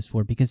doing this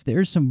for, because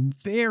there's some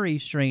very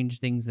strange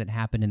things that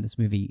happen in this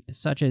movie,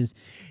 such as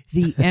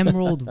the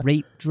emerald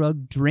rape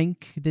drug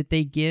drink that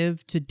they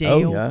give to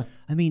Dale. Oh, yeah.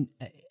 I mean,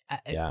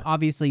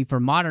 obviously for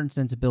modern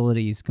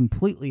sensibilities,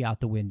 completely out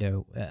the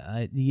window,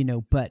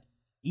 but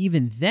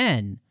even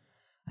then,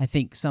 I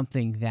think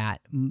something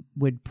that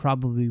would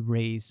probably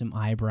raise some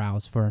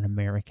eyebrows for an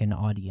American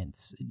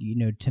audience,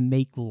 to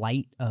make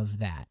light of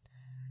that.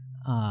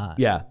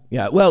 Yeah.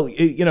 Well,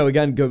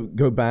 again,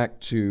 go back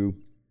to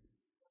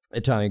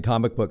Italian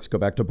comic books, go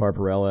back to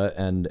Barbarella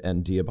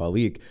and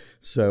Diabolique.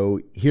 So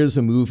here's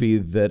a movie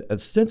that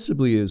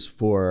ostensibly is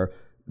for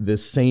the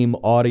same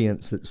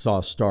audience that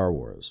saw Star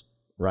Wars,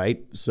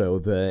 right? So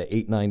the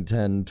 8, 9,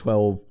 10,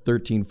 12,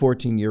 13,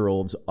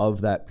 14-year-olds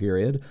of that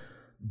period.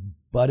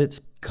 but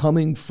it's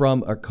coming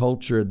from a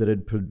culture that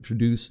had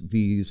produced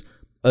these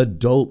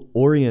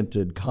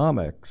adult-oriented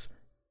comics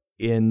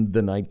in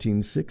the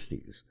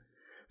 1960s.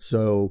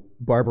 So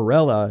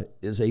Barbarella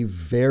is a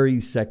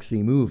very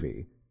sexy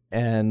movie,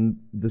 and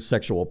the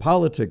sexual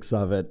politics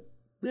of it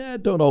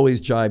don't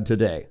always jibe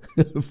today,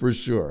 for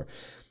sure.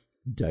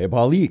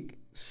 Diabolique,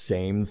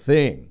 same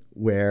thing,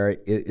 where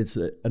it's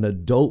an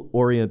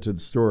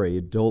adult-oriented story,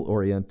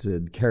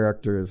 adult-oriented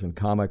characters and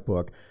comic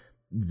book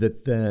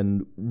that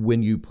then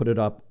when you put it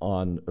up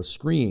on a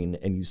screen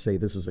and you say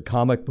this is a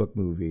comic book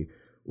movie,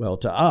 well,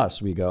 to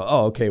us, we go,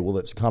 oh, okay, well,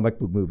 it's a comic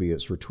book movie,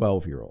 it's for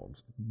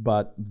 12-year-olds.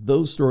 But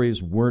those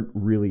stories weren't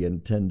really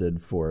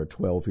intended for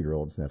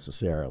 12-year-olds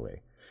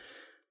necessarily.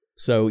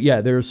 So,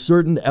 yeah, there are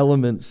certain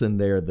elements in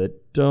there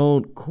that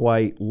don't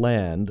quite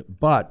land,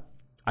 but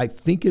I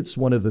think it's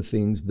one of the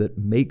things that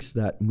makes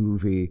that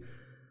movie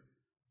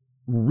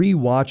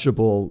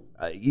rewatchable.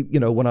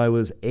 When I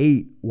was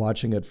 8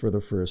 watching it for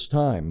the first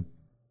time,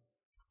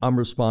 I'm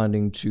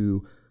responding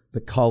to the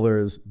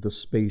colors, the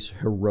space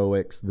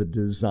heroics, the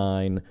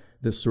design,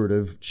 this sort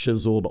of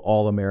chiseled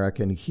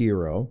all-American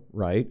hero,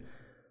 right?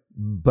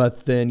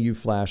 But then you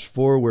flash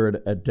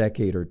forward a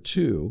decade or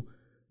two,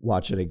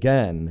 watch it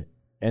again,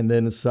 and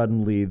then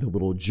suddenly the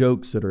little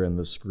jokes that are in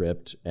the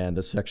script and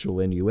the sexual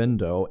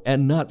innuendo,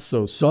 and not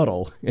so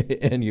subtle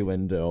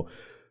innuendo,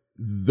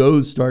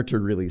 those start to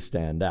really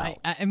stand out.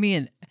 I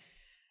mean,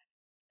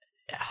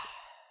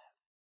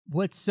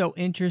 what's so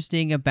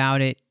interesting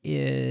about it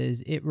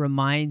is it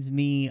reminds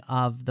me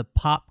of the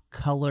pop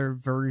color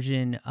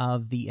version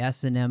of the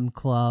S&M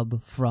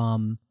Club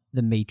from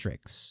The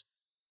Matrix.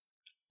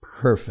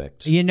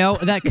 Perfect. You know,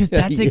 that because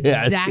that's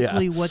Yes,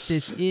 exactly yeah. what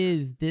this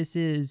is. This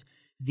is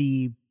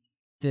the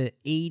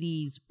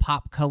 80s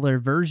pop color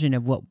version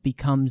of what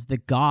becomes the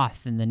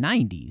goth in the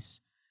 90s.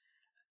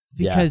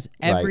 Because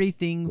Yeah, right,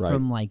 everything right.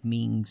 from like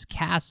Ming's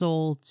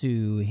castle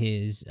to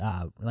his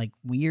like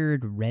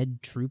weird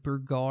red trooper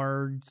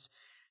guards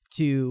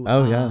to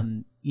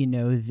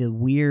the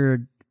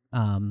weird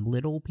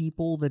little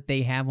people that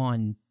they have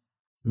on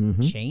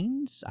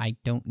chains. I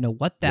don't know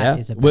what that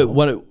is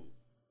about.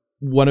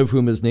 One of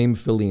whom is named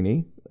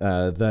Fellini.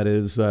 That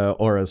is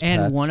Aura's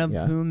and pet. one of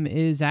whom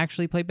is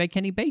actually played by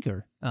Kenny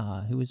Baker,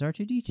 who is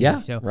R2-D2. Yeah,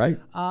 so, right.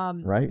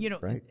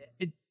 Right.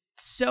 It's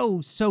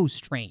so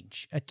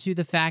strange to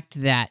the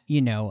fact that,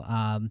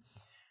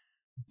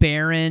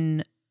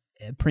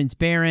 Prince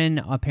Baron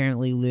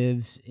apparently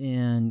lives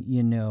in,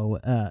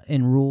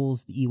 and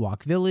rules the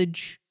Ewok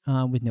village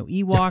with no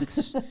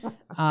Ewoks,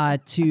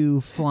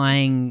 to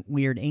flying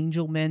weird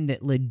angel men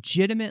that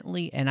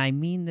legitimately, and I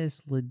mean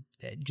this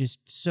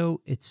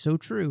it's so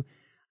true,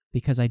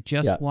 because I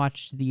just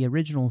watched the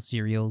original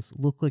serials,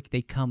 look like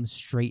they come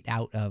straight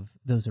out of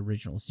those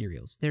original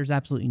serials. There's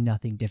absolutely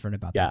nothing different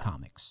about the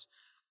comics.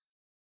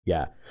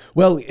 Yeah.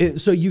 Well,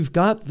 so you've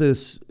got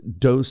this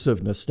dose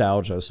of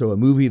nostalgia. So a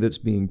movie that's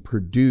being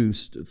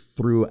produced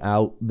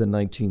throughout the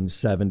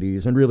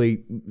 1970s and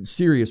really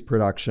serious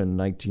production,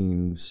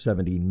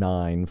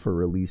 1979 for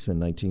release in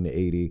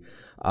 1980.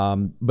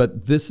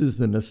 But this is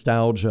the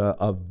nostalgia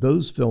of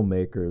those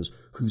filmmakers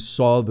who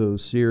saw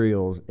those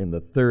serials in the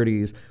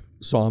 30s,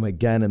 saw them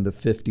again in the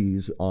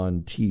 50s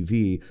on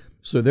TV.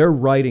 So they're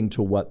writing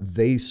to what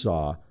they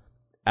saw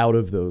out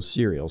of those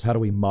serials. How do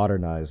we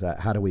modernize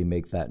that? How do we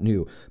make that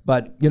new?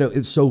 But,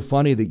 it's so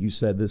funny that you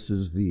said this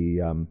is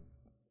the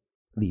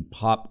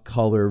pop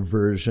color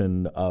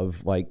version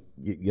of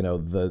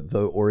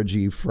the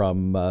orgy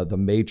from The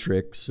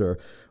Matrix or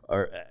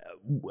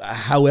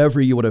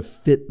however you want to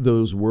fit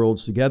those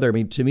worlds together. I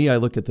mean, to me, I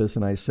look at this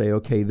and I say,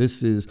 okay,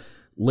 this is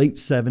late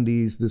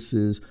 70s. This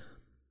is,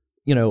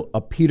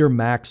 a Peter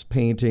Max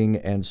painting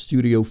and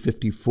Studio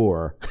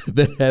 54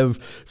 that have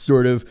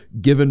sort of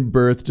given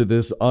birth to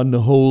this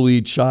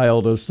unholy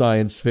child of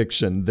science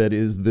fiction that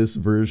is this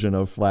version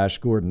of Flash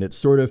Gordon. It's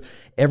sort of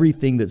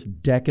everything that's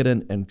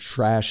decadent and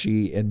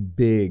trashy and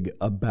big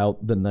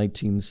about the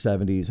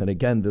 1970s. And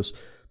again, this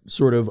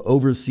sort of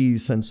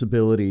overseas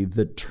sensibility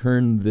that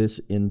turned this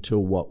into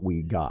what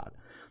we got.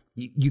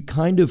 You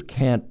kind of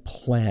can't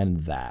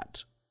plan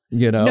that.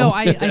 No,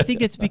 I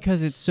think it's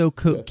because it's so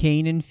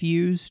cocaine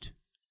infused.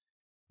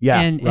 Yeah,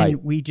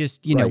 and we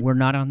just, we're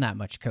not on that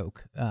much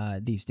coke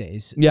these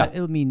days. Yeah.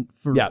 I mean,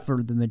 for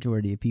the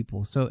majority of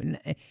people. So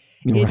it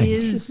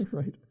is,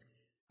 right.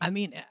 I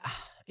mean,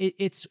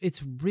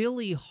 it's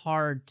really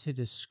hard to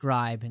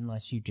describe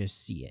unless you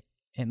just see it.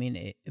 I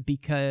mean,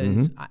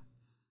 because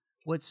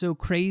what's so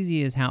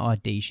crazy is how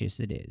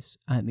audacious it is.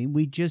 I mean,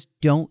 we just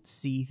don't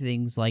see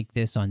things like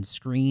this on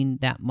screen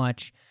that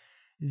much.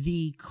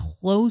 The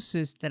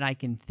closest that I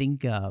can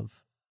think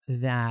of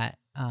that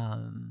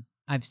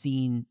I've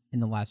seen in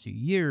the last few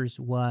years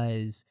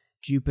was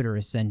Jupiter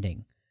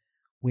Ascending,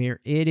 where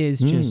it is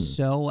just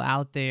so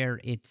out there.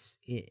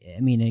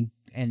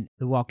 And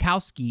the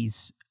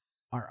Wachowskis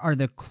are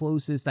the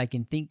closest I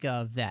can think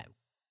of that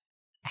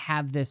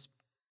have this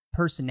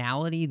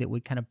personality that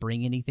would kind of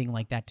bring anything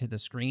like that to the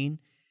screen.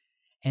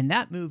 And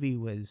that movie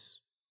was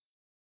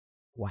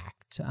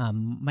whacked.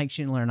 Mike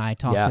Schindler and I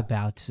talked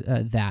about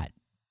that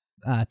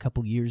a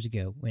couple years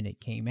ago when it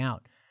came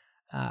out.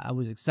 I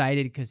was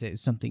excited because it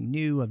was something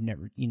new. I've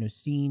never,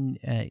 seen.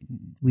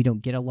 We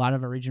don't get a lot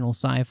of original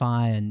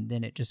sci-fi, and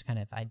then it just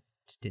I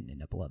just didn't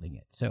end up loving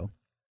it. So,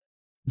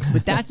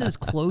 but that's as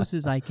close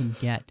as I can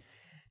get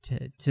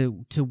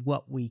to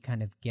what we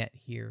kind of get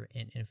here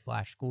in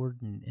Flash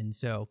Gordon. And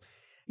so,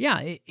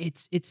 yeah,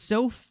 it's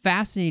so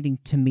fascinating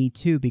to me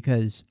too,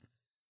 because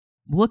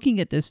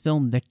looking at this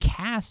film, the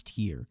cast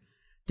here,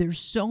 there's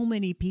so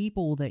many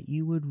people that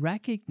you would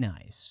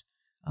recognize.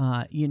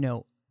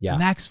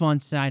 Max von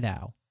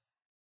Sydow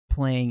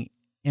playing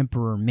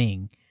Emperor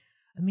Ming.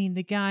 I mean,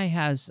 the guy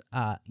has,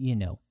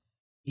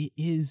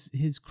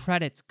 his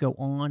credits go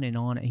on and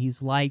on.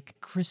 He's like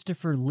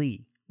Christopher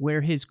Lee,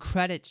 where his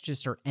credits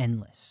just are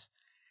endless.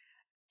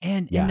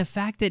 And the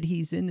fact that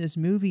he's in this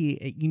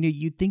movie,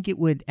 you'd think it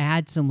would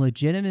add some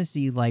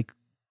legitimacy, like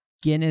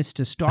Guinness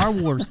to Star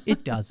Wars.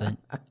 It doesn't.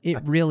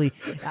 It really.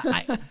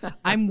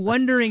 I'm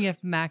wondering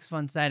if Max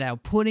von Sydow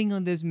putting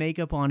on this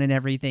makeup on and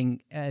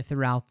everything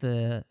throughout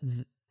the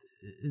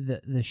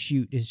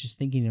shoot is just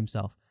thinking to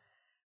himself,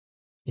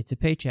 "It's a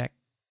paycheck."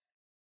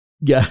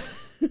 Yeah.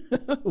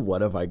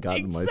 What have I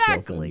gotten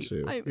myself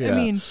into? I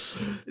mean,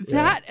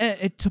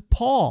 that to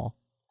Paul.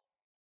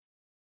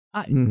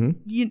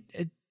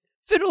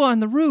 Fiddle on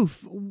the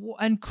Roof,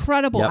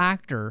 incredible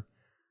actor.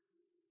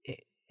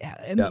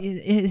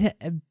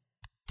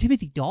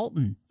 Timothy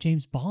Dalton,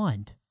 James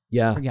Bond.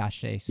 Yeah. For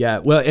gosh sakes. Yeah.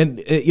 Well, and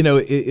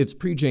it's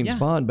pre-James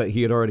Bond, but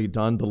he had already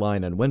done The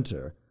Lion in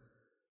Winter.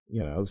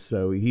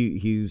 So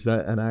he's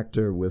an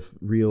actor with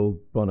real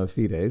bona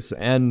fides,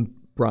 and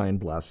Brian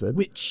Blessed,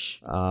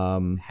 which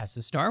has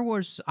a Star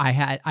Wars.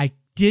 I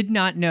did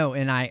not know,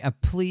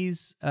 and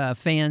please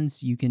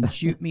fans, you can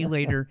shoot me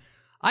later.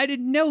 I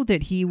didn't know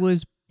that he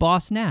was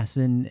Boss Nass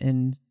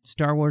in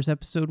Star Wars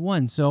Episode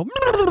 1. So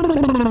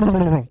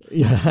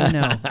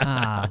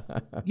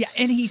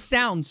and he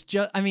sounds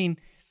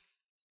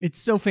it's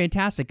so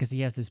fantastic because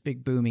he has this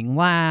big booming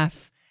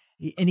laugh.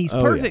 And he's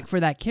perfect for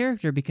that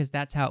character because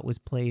that's how it was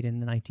played in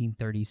the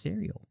 1930s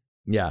serial.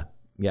 Yeah,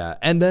 yeah.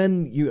 And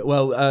then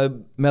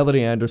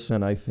Melody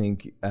Anderson, I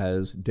think,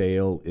 as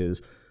Dale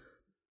is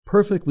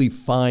perfectly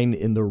fine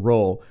in the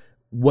role.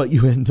 What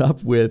you end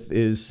up with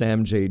is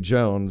Sam J.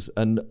 Jones,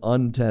 an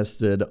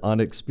untested,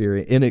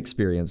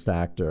 inexperienced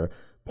actor,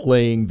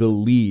 playing the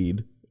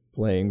lead,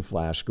 playing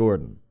Flash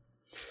Gordon.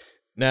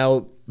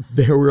 Now,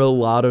 there were a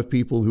lot of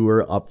people who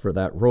were up for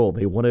that role.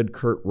 They wanted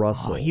Kurt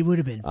Russell. Oh, he would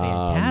have been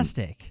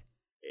fantastic.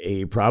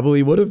 He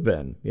probably would have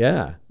been,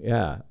 yeah.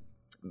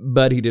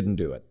 But he didn't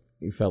do it.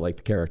 He felt like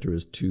the character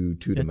was too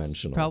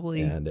two-dimensional.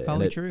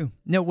 Probably true.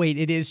 No, wait,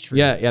 it is true.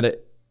 Yeah, and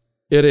it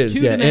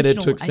is, and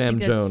it took Sam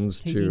Jones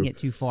taking it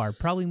too far.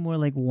 Probably more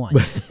like one.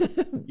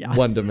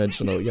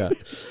 One-dimensional, yeah.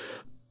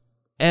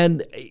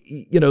 And,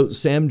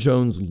 Sam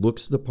Jones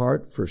looks the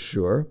part for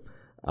sure.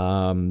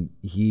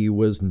 He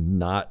was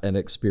not an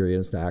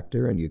experienced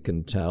actor, and you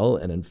can tell.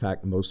 And in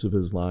fact, most of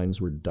his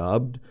lines were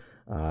dubbed.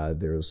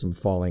 There was some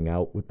falling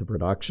out with the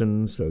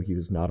production, so he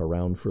was not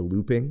around for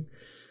looping.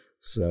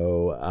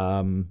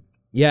 So,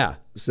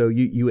 so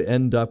you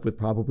end up with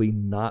probably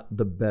not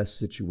the best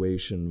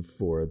situation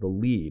for the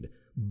lead.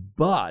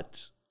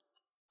 But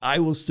I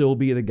will still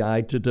be the guy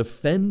to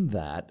defend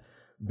that,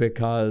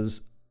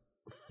 because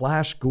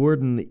Flash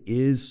Gordon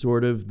is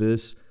sort of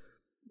this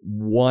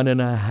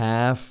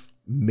 1.5,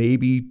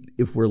 maybe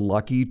if we're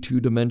lucky,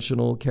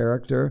 2-dimensional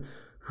character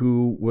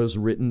who was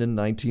written in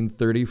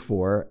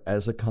 1934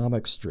 as a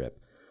comic strip.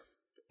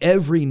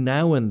 Every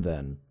now and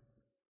then,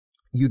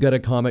 you get a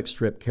comic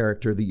strip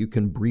character that you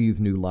can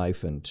breathe new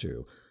life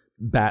into.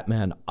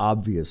 Batman,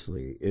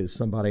 obviously, is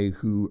somebody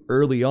who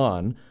early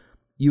on,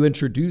 you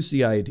introduce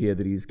the idea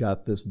that he's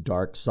got this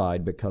dark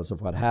side because of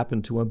what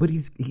happened to him, but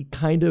he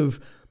kind of,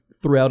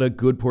 throughout a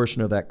good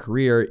portion of that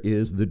career,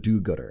 is the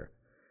do-gooder.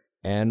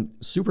 And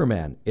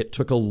Superman, it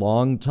took a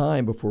long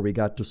time before we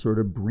got to sort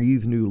of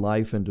breathe new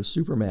life into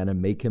Superman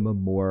and make him a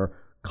more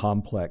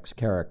complex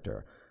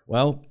character.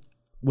 Well,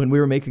 when we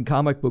were making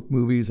comic book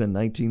movies in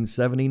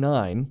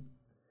 1979,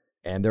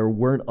 and there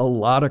weren't a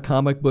lot of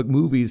comic book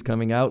movies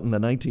coming out in the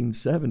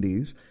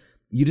 1970s,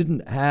 you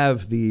didn't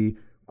have the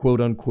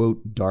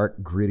quote-unquote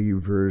dark, gritty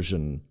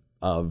version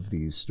of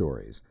these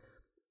stories.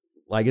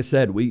 Like I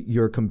said,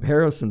 your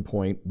comparison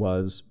point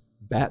was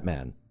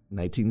Batman,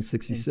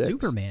 1966.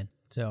 And Superman.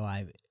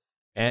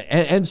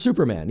 And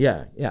Superman,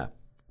 yeah.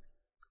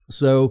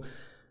 So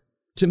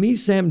to me,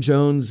 Sam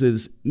Jones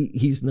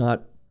he's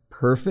not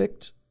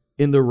perfect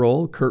in the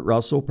role. Kurt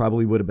Russell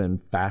probably would have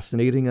been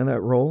fascinating in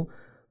that role,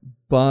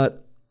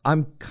 but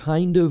I'm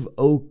kind of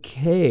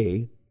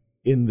okay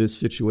in this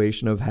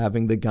situation of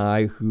having the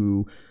guy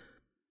who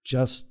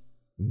just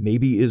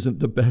maybe isn't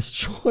the best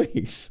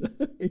choice,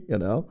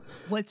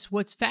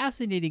 What's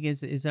fascinating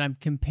is that I'm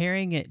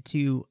comparing it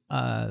to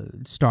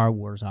Star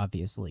Wars,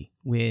 obviously,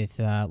 with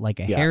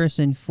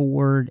Harrison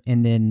Ford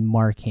and then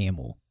Mark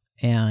Hamill.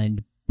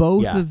 And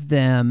both of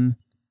them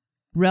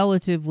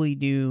relatively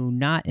new,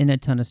 not in a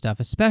ton of stuff,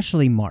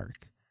 especially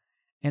Mark.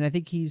 And I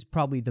think he's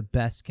probably the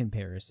best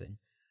comparison.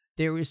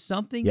 There was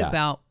something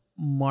about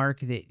Mark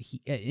that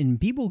and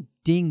people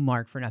ding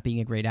Mark for not being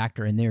a great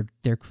actor, and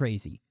they're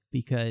crazy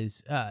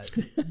because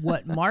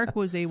what Mark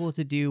was able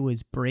to do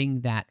was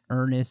bring that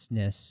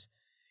earnestness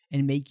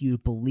and make you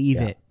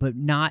believe it, but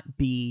not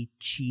be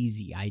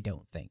cheesy, I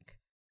don't think.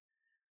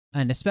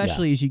 And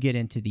especially as you get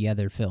into the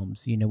other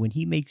films, you know, when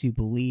he makes you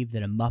believe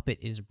that a Muppet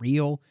is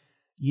real,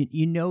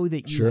 you know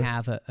that you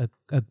have a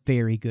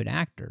very good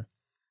actor.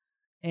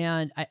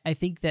 And I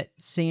think that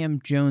Sam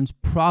Jones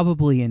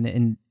probably,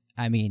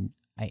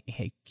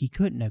 he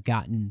couldn't have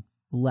gotten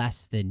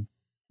less than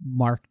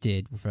Mark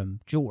did from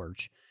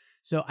George.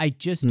 So I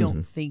just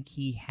don't think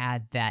he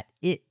had that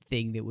it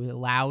thing that would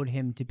allowed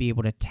him to be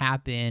able to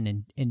tap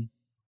in and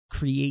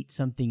create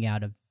something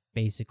out of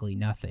basically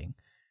nothing.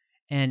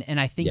 And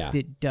I think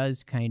that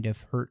does kind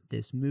of hurt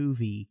this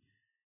movie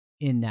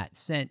in that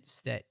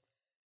sense that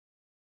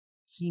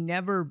he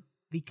never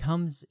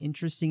becomes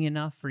interesting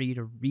enough for you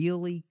to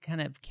really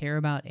kind of care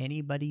about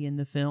anybody in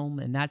the film.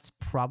 And that's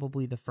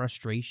probably the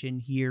frustration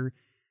here.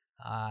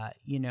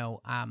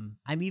 I'm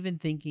even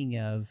thinking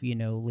of,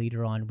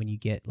 later on when you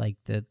get like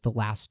the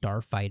Last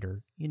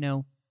Starfighter,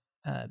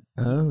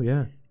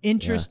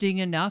 interesting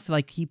enough.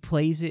 Like he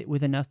plays it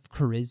with enough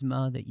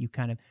charisma that you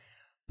kind of,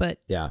 but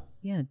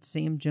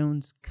Sam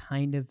Jones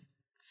kind of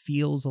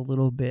feels a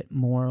little bit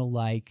more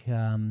like,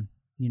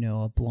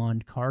 a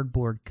blonde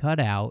cardboard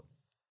cutout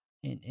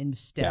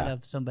instead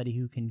of somebody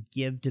who can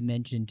give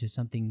dimension to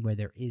something where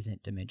there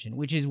isn't dimension,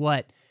 which is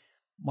what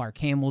Mark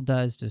Hamill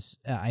does.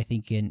 I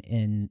think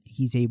in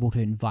he's able to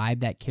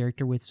imbibe that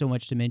character with so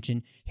much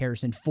dimension.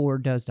 Harrison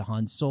Ford does to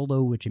Han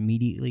Solo, which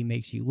immediately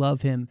makes you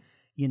love him.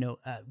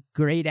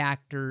 Great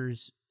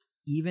actors,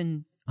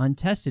 even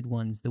untested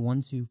ones, the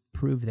ones who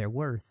prove their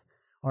worth,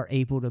 are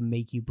able to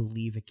make you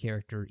believe a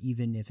character,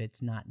 even if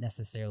it's not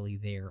necessarily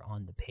there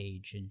on the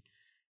page. And,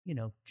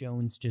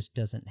 Jones just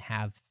doesn't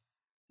have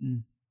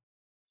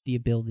the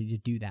ability to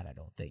do that, I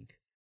don't think.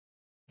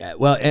 Yeah,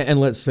 well, and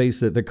let's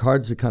face it, the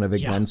cards are kind of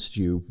against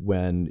you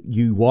when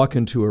you walk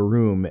into a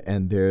room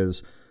and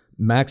there's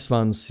Max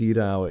von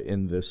Sydow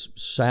in this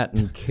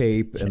satin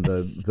cape and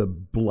the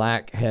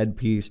black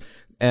headpiece,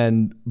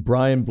 and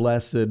Brian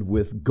Blessed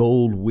with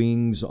gold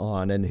wings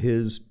on and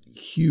his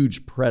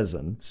huge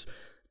presence.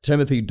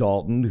 Timothy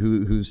Dalton,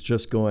 who's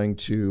just going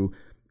to,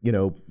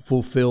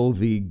 fulfill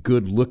the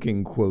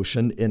good-looking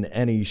quotient in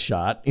any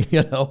shot.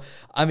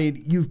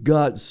 You've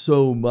got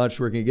so much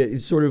working.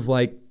 It's sort of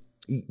like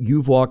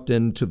you've walked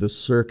into the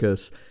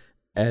circus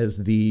as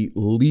the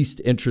least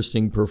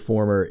interesting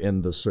performer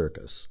in the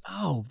circus.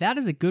 Oh, that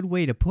is a good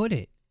way to put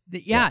it.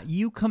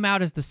 You come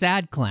out as the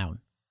sad clown.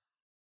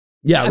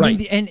 Yeah, right.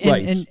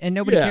 And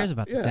nobody cares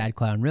about the sad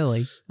clown,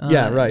 really.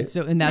 Right.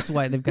 So, and that's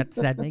why they've got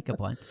the sad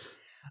makeup on.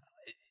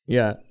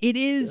 Yeah. It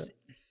is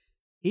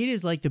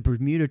like the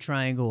Bermuda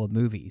Triangle of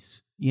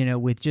movies,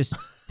 with just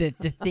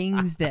the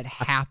things that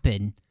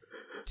happen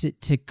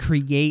to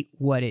create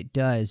what it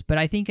does. But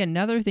I think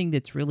another thing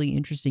that's really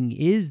interesting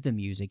is the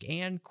music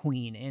and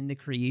Queen and the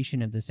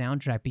creation of the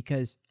soundtrack,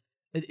 because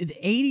the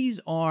 80s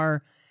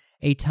are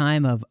a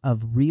time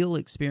of real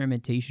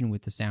experimentation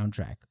with the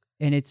soundtrack.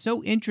 And it's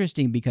so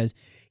interesting because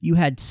you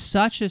had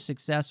such a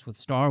success with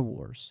Star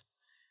Wars,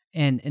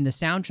 and the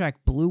soundtrack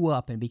blew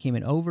up and became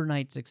an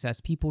overnight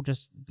success. People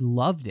just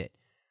loved it.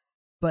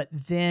 But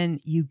then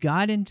you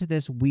got into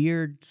this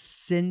weird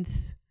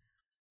synth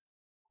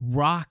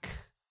rock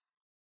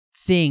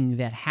thing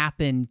that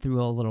happened through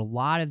a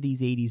lot of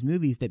these 80s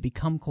movies that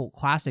become cult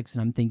classics.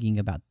 And I'm thinking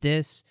about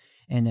this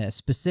and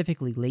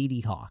specifically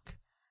Lady Hawk,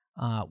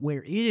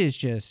 where it is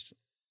just,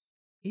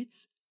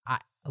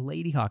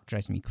 Lady Hawk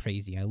drives me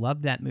crazy. I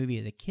loved that movie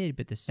as a kid,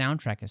 but the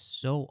soundtrack is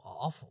so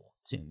awful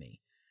to me.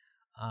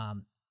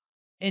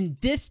 And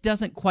this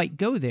doesn't quite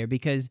go there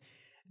because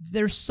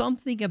there's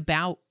something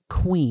about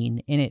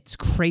Queen and its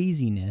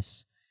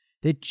craziness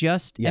that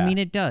just,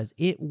 it does.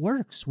 It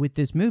works with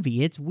this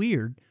movie. It's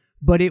weird,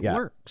 but it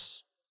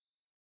works.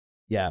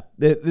 Yeah.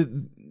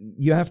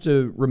 You have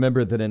to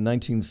remember that in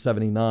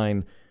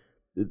 1979,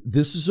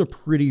 this is a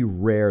pretty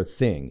rare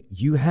thing.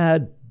 You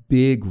had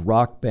big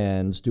rock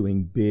bands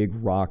doing big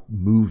rock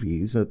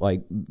movies,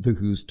 like The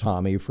Who's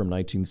Tommy from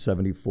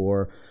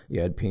 1974.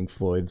 You had Pink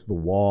Floyd's The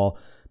Wall.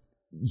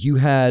 You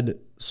had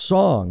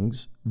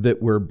songs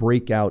that were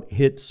breakout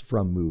hits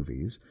from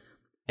movies,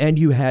 and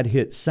you had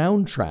hit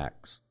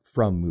soundtracks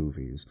from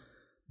movies,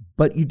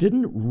 but you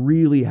didn't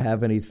really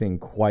have anything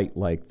quite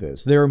like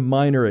this. There are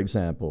minor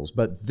examples,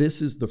 but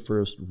this is the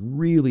first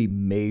really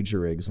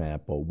major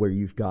example where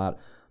you've got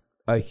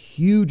a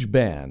huge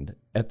band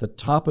at the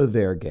top of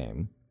their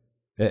game.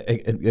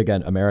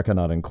 Again, America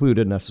not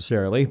included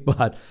necessarily,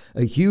 but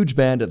a huge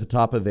band at the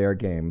top of their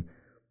game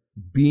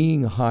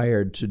being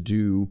hired to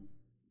do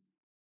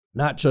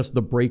not just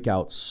the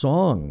breakout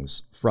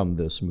songs from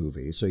this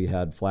movie. So you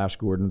had Flash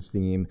Gordon's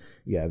theme,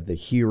 you have the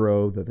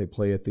hero that they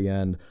play at the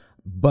end,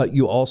 but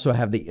you also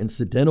have the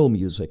incidental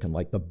music and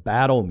like the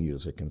battle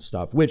music and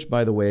stuff, which,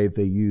 by the way,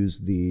 they use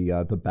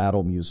the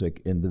battle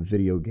music in the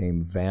video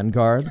game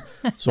Vanguard.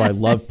 So I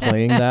loved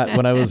playing that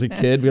when I was a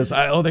kid because,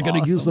 they're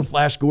going to use the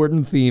Flash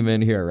Gordon theme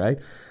in here, right?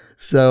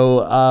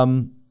 So,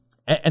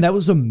 and that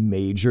was a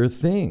major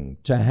thing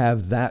to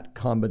have that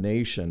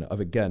combination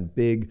of, again,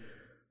 big,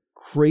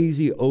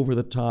 crazy,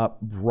 over-the-top,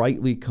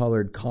 brightly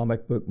colored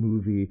comic book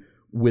movie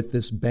with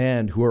this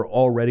band who are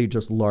already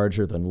just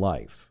larger than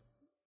life.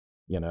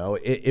 You know,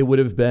 it would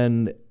have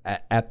been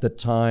at the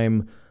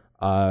time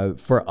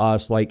for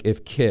us like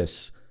if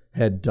Kiss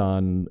had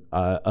done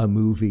a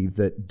movie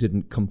that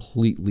didn't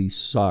completely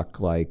suck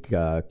like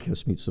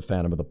Kiss Meets the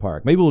Phantom of the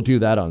Park. Maybe we'll do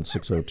that on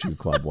 602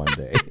 Club one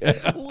day.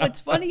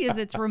 What's funny is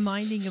it's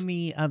reminding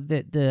me of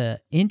the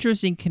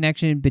interesting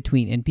connection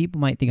between, and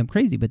people might think I'm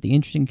crazy, but the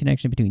interesting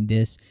connection between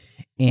this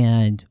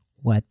and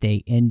what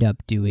they end up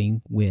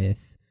doing with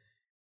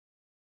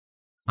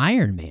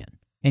Iron Man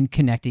and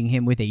connecting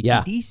him with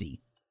AC/DC.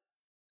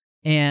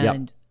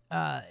 And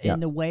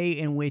in the way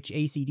in which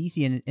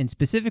AC/DC and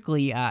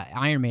specifically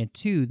Iron Man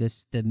 2,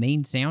 the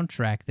main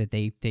soundtrack that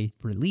they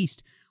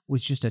released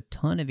was just a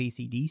ton of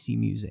AC/DC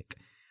music.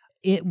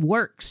 It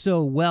works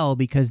so well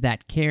because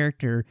that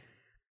character,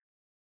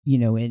 you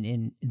know,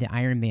 in the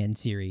Iron Man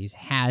series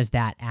has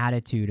that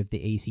attitude of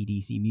the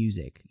AC/DC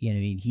music. You know what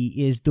I mean?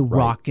 He is the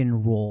rock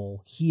and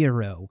roll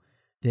hero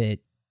that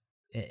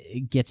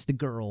gets the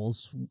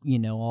girls, you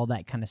know, all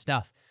that kind of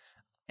stuff.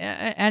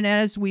 And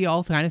as we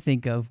all kind of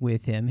think of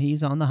with him,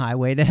 he's on the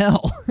highway to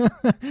hell,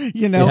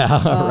 you know,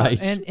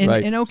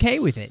 and okay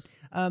with it.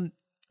 And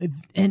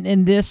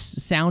this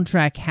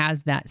soundtrack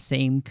has that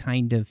same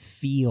kind of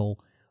feel,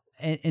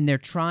 and they're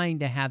trying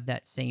to have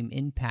that same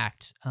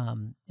impact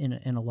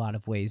in a lot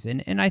of ways.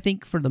 And I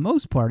think for the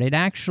most part, it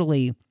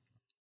actually,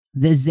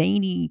 the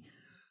zany,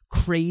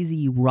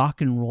 crazy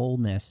rock and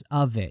rollness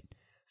of it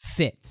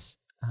fits.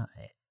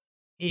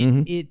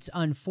 It's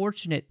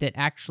unfortunate that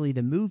actually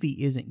the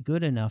movie isn't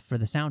good enough for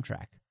the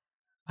soundtrack.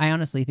 I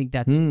honestly think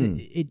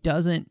it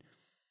doesn't.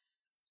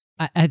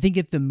 I think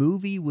if the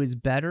movie was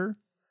better,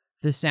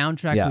 the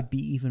soundtrack would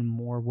be even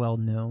more well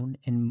known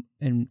and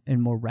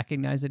more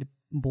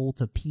recognizable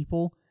to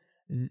people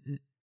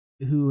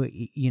who,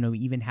 you know,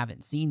 even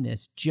haven't seen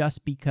this,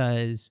 just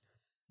because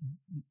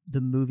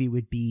the movie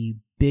would be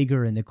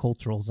bigger in the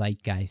cultural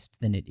zeitgeist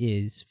than it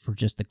is for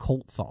just the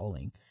cult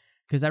following.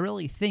 Because I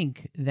really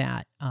think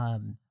that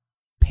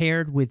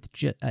paired with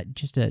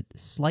just a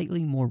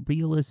slightly more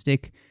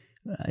realistic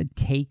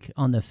take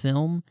on the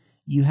film,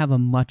 you have a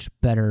much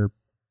better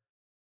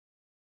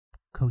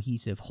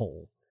cohesive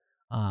whole.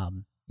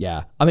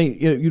 Yeah. I mean,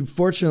 you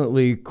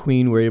fortunately,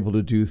 Queen were able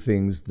to do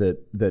things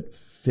that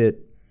fit,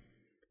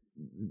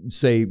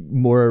 say,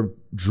 more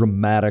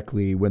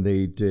dramatically when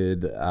they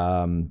did,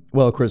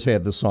 well, of course, they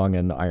had the song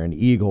in Iron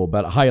Eagle,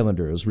 but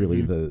Highlander is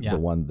really the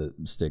one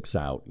that sticks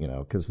out, you know,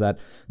 because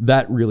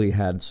that really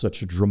had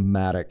such a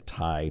dramatic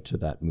tie to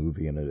that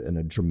movie and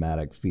a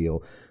dramatic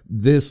feel.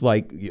 This,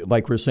 like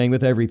we're saying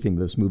with everything,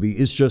 this movie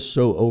is just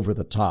so over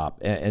the top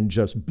and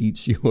just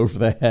beats you over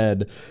the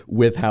head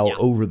with how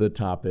over the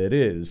top it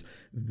is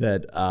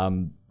that,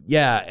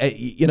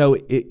 you know,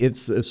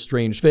 it's a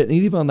strange fit. And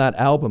even on that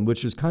album,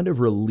 which is kind of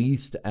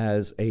released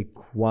as a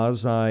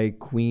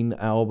quasi-Queen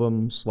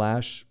album /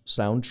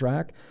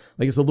 soundtrack,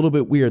 like it's a little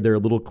bit weird. There are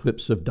little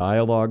clips of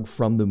dialogue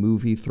from the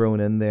movie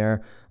thrown in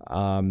there.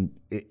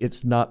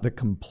 It's not the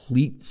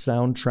complete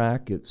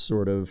soundtrack. It's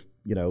sort of,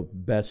 you know,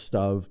 best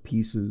of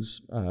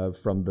pieces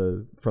from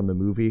the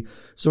movie.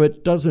 So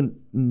it doesn't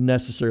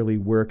necessarily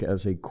work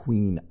as a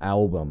Queen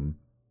album.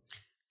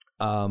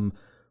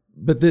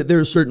 But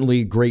there's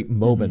certainly great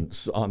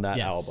moments on that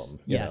album.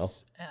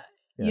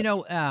 You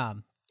know?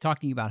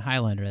 Talking about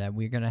Highlander, that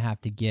we're going to have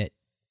to get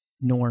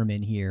Norm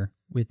in here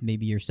with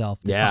maybe yourself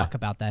to talk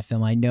about that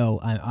film. I know,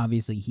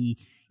 obviously, he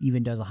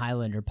even does a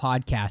Highlander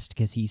podcast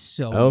because he's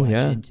so much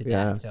into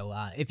that. So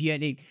if you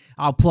had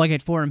I'll plug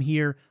it for him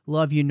here.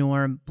 Love you,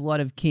 Norm. Blood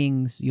of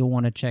Kings. You'll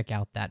want to check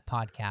out that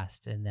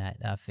podcast and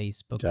that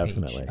Facebook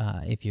page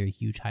if you're a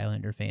huge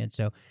Highlander fan.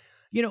 So,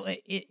 you know,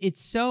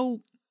 it's so...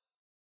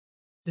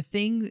 The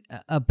thing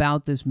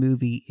about this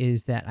movie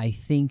is that I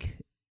think,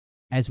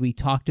 as we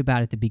talked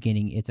about at the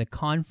beginning, it's a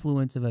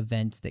confluence of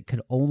events that could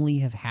only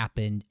have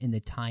happened in the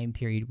time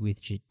period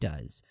which it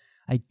does.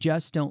 I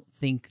just don't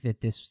think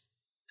that this,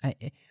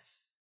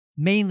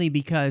 mainly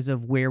because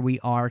of where we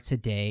are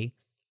today,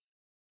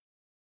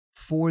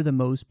 for the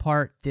most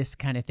part, this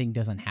kind of thing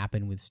doesn't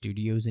happen with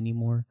studios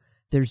anymore.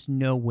 There's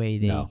no way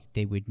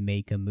they would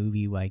make a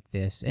movie like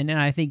this. And then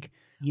I think,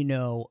 you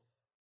know,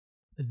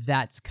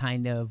 that's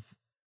kind of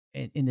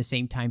in the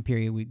same time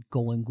period with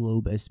Golden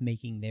Globus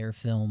making their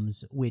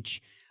films,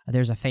 which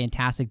there's a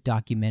fantastic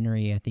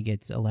documentary. I think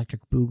it's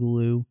Electric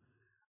Boogaloo.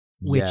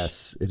 Which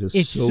yes, it is.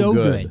 It's so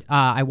good.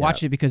 I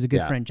watched it because of a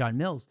good friend, John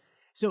Mills.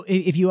 So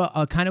if you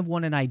kind of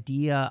want an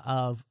idea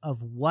of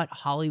what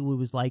Hollywood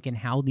was like and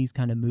how these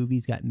kind of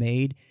movies got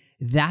made,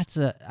 that's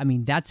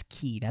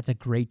key. That's a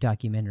great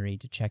documentary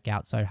to check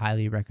out. So I'd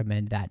highly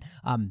recommend that.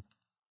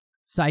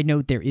 Side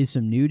note, there is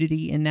some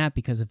nudity in that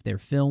because of their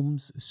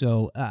films,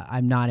 so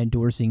I'm not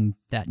endorsing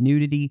that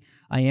nudity.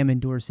 I am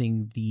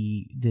endorsing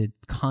the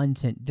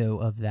content, though,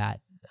 of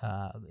that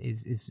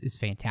is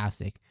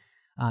fantastic.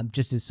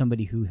 just as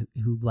somebody who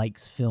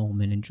likes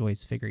film and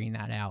enjoys figuring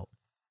that out.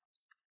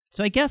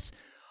 So I guess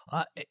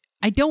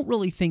I don't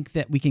really think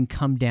that we can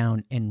come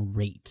down and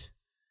rate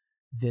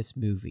this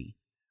movie.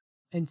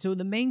 And so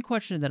the main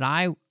question that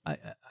I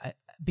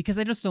because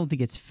I just don't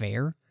think it's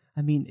fair.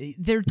 I mean,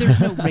 there's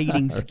no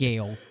rating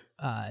scale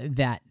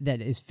that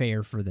is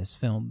fair for this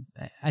film.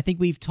 I think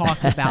we've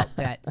talked about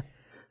that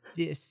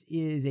this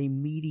is a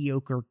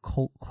mediocre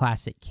cult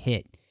classic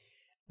hit.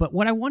 But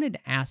what I wanted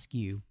to ask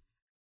you,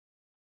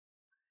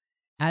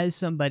 as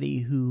somebody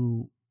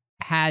who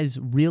has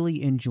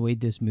really enjoyed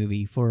this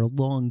movie for a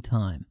long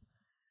time,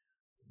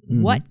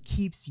 what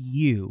keeps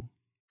you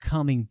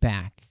coming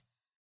back?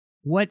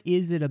 What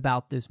is it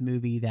about this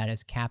movie that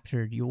has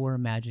captured your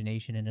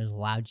imagination and has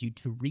allowed you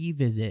to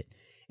revisit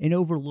and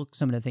overlook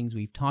some of the things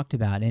we've talked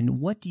about? And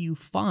what do you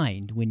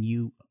find when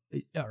you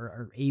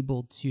are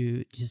able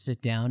to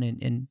sit down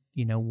and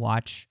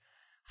watch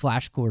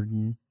Flash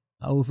Gordon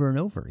over and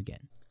over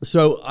again?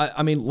 So,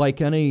 I mean,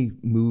 like any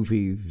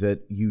movie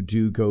that you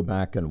do go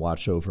back and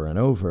watch over and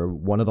over,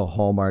 one of the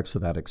hallmarks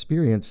of that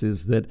experience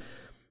is that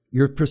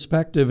your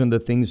perspective and the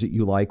things that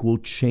you like will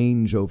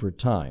change over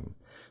time.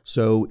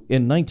 So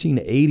in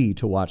 1980,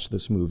 to watch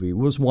this movie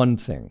was one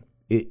thing.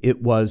 It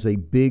was a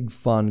big,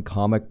 fun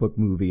comic book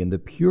movie in the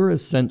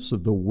purest sense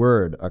of the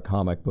word, a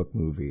comic book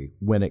movie,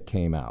 when it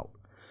came out.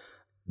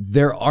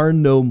 There are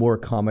no more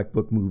comic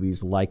book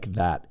movies like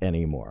that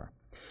anymore.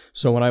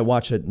 So when I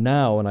watch it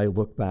now and I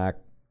look back,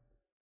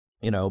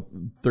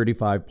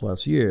 35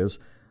 plus years,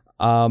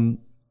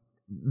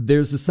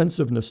 there's a sense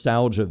of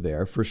nostalgia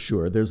there for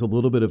sure. There's a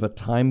little bit of a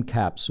time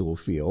capsule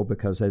feel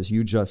because, as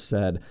you just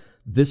said,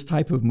 this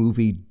type of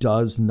movie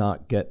does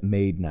not get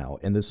made now.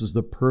 And this is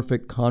the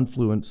perfect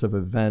confluence of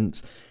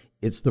events.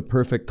 It's the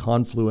perfect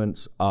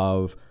confluence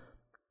of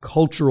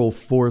cultural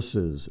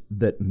forces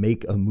that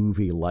make a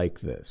movie like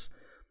this.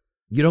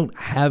 You don't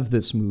have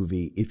this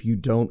movie if you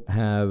don't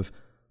have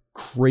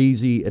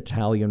crazy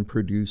Italian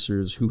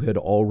producers who had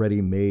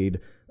already made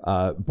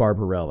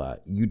Barbarella.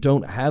 You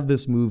don't have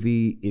this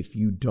movie if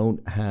you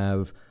don't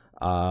have,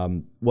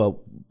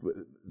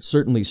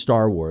 certainly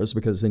Star Wars,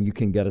 because then you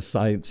can get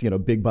a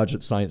big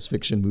budget science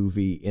fiction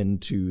movie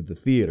into the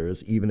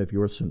theaters, even if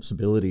your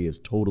sensibility is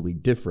totally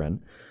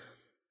different.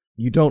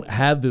 You don't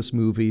have this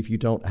movie if you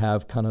don't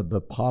have kind of the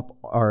pop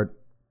art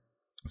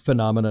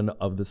phenomenon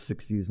of the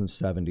 60s and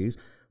 70s.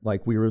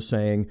 Like we were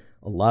saying,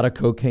 a lot of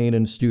cocaine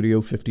in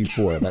Studio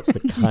 54. That's the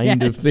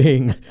kind of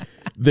thing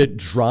that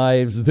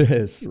drives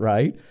this,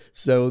 right?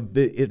 So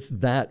it's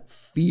that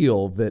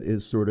feel that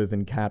is sort of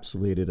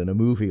encapsulated in a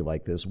movie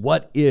like this.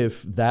 What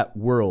if that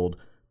world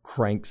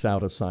cranks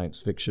out a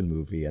science fiction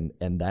movie,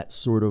 and that's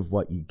sort of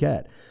what you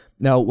get?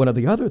 Now, one of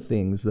the other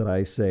things that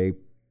I say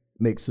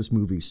makes this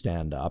movie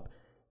stand up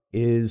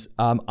is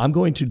I'm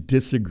going to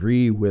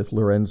disagree with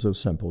Lorenzo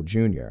Semple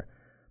Jr.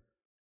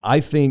 I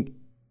think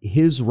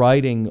his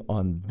writing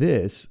on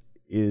this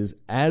is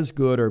as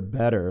good or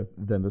better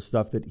than the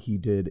stuff that he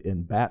did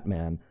in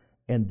Batman,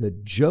 and the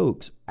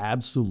jokes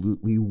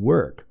absolutely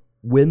work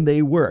when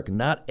they work.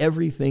 Not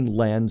everything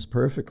lands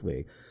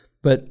perfectly,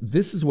 but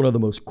this is one of the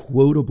most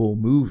quotable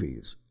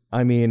movies.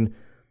 I mean,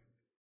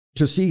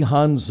 to see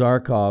Hans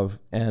Zarkov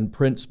and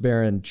Prince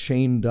Baron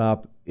chained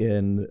up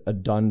in a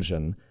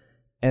dungeon,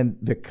 and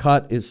the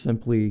cut is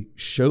simply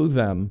show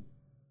them,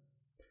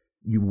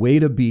 you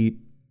wait a beat,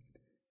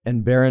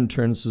 and Baron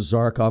turns to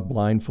Zarkov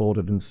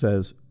blindfolded and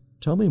says,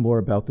 "Tell me more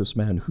about this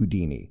man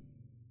Houdini."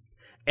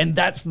 And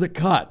that's the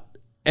cut.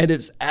 And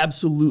it's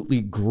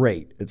absolutely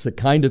great. It's the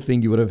kind of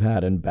thing you would have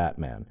had in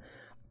Batman.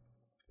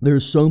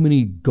 There's so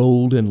many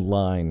golden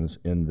lines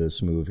in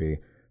this movie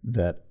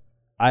that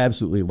I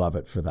absolutely love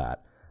it for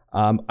that.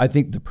 I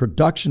think the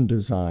production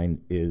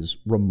design is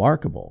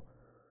remarkable.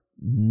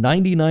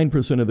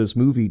 99% of this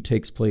movie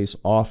takes place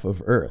off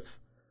of Earth.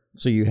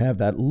 So you have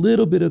that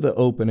little bit of the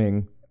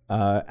opening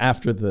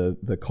after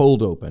the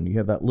cold open. You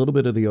have that little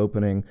bit of the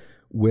opening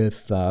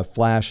with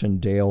Flash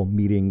and Dale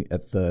meeting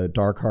at the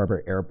Dark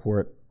Harbor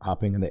airport,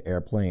 hopping in the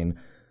airplane.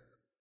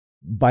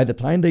 By the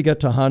time they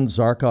get to Hans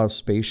Zarkov's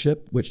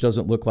spaceship, which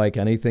doesn't look like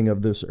anything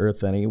of this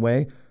Earth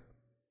anyway,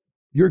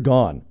 you're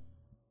gone.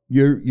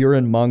 You're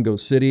in Mongo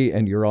City,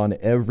 and you're on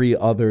every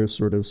other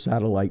sort of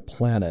satellite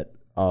planet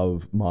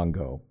of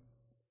Mongo.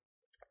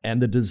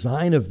 And the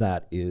design of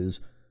that is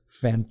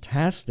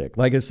fantastic.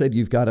 Like I said,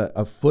 you've got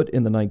a foot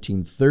in the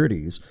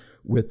 1930s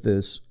with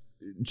this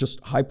just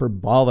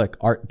hyperbolic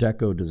Art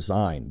Deco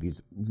design,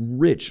 these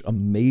rich,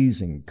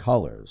 amazing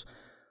colors.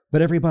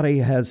 But everybody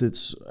has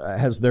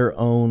their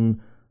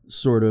own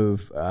sort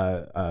of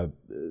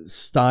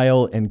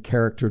style and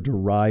character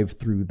derived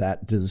through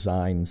that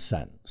design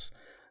sense.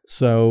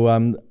 So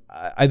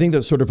I think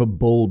that's sort of a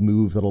bold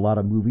move that a lot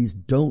of movies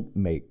don't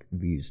make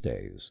these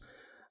days.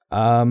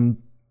 I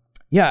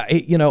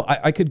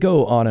could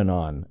go on and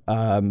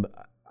on.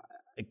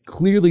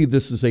 Clearly,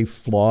 this is a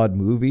flawed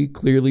movie.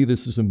 Clearly,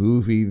 this is a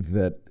movie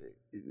that,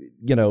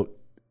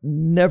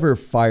 never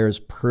fires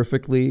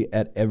perfectly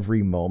at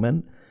every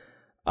moment.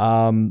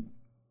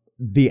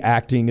 the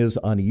acting is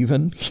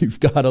uneven. You've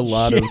got a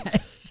lot of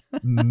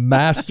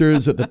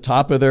masters at the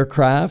top of their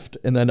craft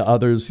and then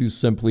others who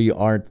simply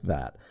aren't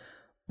that.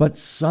 But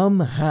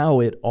somehow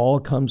it all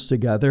comes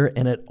together,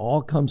 and it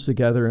all comes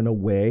together in a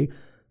way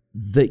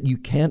that you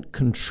can't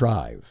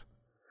contrive.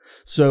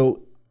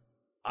 So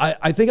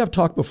I think I've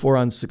talked before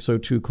on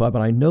 602 Club,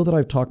 and I know that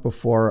I've talked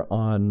before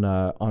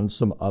on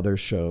some other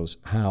shows,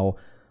 how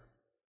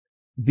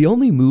the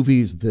only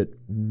movies that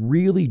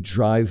really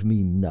drive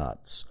me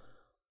nuts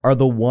are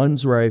the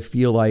ones where I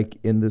feel like,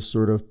 in this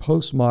sort of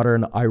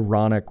postmodern,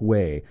 ironic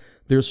way,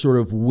 they're sort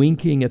of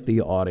winking at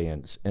the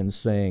audience and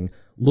saying,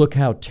 look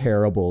how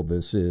terrible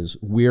this is.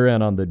 We're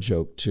in on the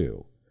joke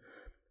too.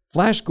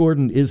 Flash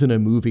Gordon isn't a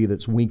movie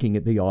that's winking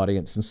at the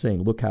audience and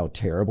saying, look how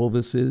terrible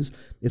this is.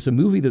 It's a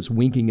movie that's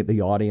winking at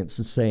the audience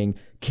and saying,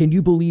 can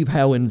you believe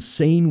how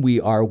insane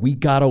we are? We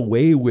got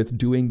away with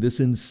doing this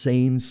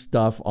insane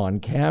stuff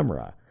on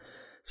camera.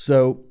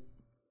 So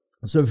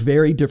it's a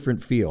very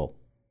different feel.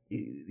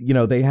 You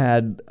know, they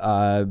had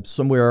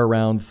somewhere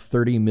around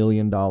 $30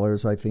 million,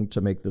 I think,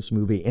 to make this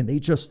movie, and they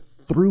just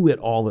threw it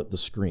all at the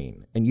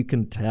screen. And you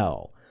can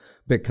tell,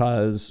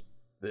 because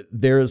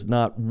there is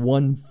not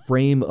one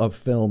frame of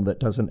film that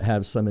doesn't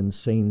have some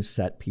insane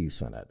set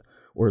piece in it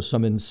or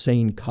some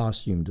insane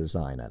costume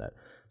design in it.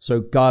 So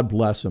God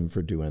bless them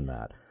for doing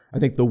that. I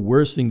think the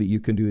worst thing that you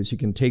can do is you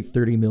can take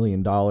 $30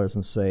 million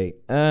and say,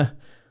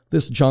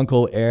 this junk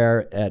will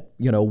air at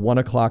 1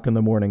 o'clock in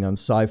the morning on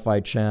Sci-Fi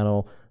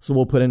Channel, so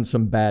we'll put in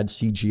some bad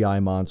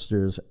CGI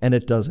monsters, and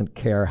it doesn't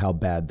care how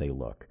bad they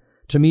look.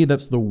 To me,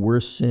 that's the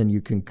worst sin you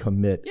can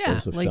commit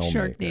as a like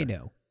filmmaker.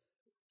 Sharknado,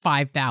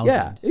 5,000.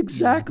 Yeah,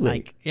 exactly.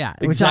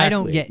 Exactly. Which exactly. I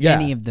don't get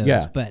any of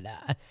those, but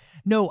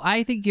no,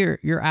 I think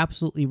you're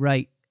absolutely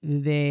right.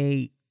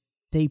 They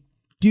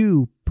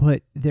do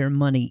put their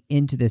money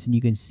into this, and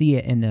you can see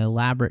it in the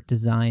elaborate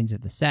designs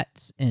of the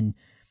sets. And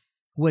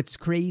what's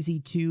crazy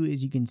too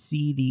is you can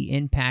see the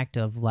impact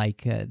of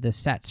the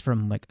sets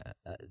from the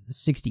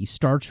 60s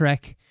Star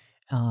Trek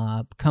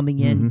coming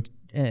in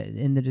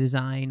the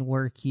design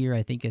work here.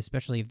 I think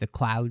especially of the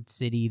Cloud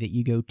City that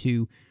you go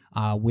to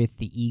with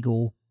the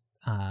Eagle,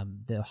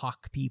 the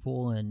Hawk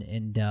people, and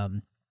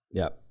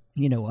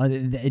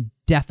it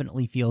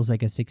definitely feels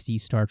like a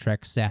 60s Star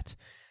Trek set,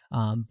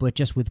 but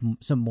just with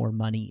some more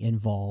money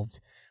involved,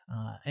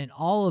 and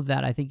all of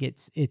that. I think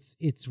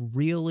it's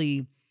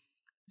really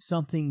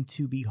something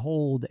to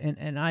behold,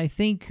 and I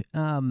think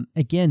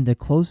again, the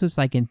closest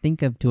I can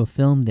think of to a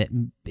film that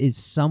is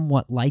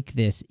somewhat like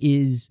this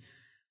is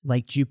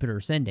like Jupiter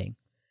Ascending,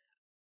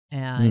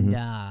 and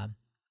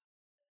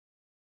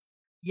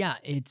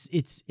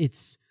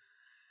it's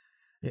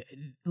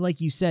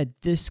like you said,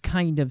 this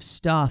kind of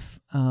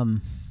stuff,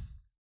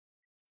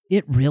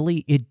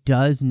 it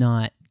does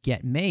not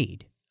get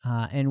made,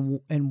 and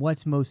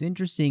what's most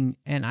interesting,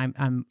 and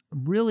I'm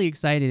really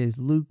excited, is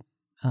Luc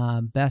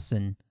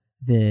Besson,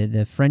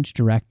 the French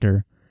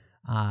director,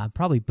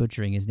 probably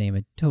butchering his name,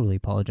 I totally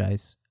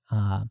apologize,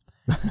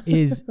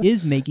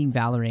 is making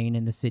Valerian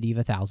and the City of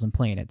a Thousand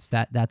Planets.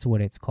 That's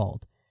what it's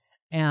called.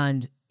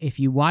 And if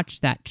you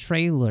watch that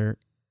trailer,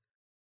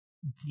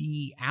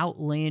 the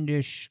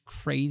outlandish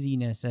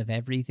craziness of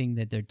everything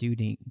that they're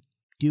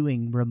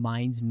doing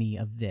reminds me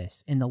of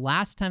this. And the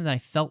last time that I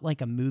felt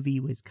like a movie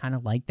was kind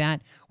of like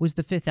that was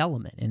The Fifth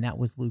Element, and that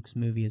was Luke's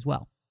movie as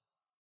well.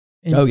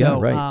 And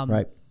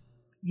right.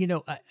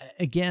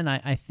 Again,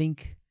 I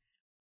think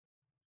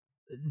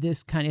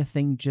this kind of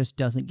thing just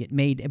doesn't get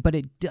made, but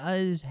it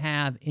does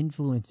have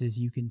influences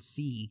you can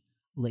see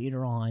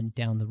later on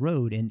down the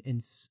road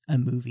in a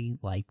movie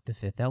like The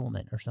Fifth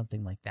Element or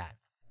something like that.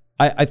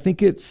 I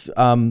think it's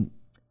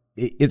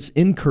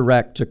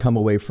incorrect to come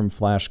away from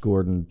Flash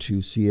Gordon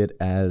to see it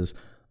as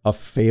a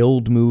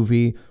failed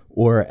movie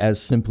or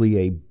as simply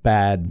a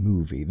bad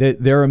movie.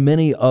 There are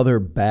many other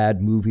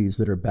bad movies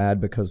that are bad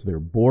because they're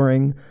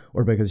boring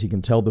or because you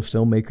can tell the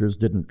filmmakers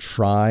didn't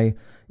try,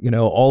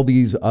 all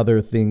these other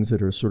things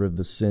that are sort of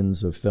the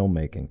sins of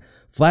filmmaking.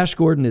 Flash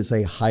Gordon is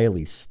a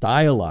highly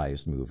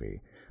stylized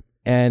movie,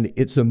 and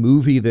it's a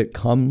movie that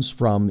comes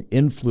from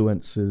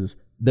influences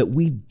that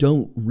we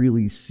don't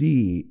really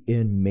see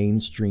in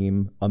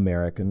mainstream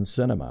American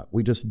cinema.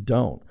 We just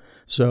don't.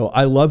 So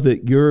I love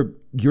that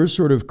you're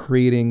sort of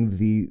creating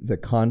the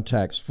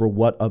context for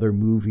what other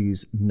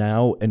movies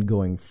now and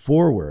going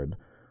forward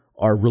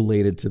are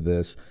related to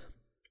this.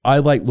 I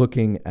like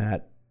looking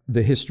at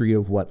the history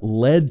of what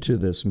led to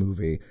this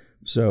movie.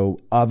 So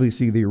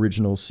obviously the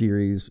original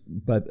series,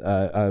 but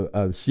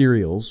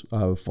serials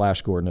of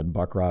Flash Gordon and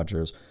Buck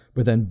Rogers.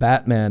 But then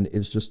Batman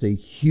is just a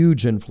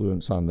huge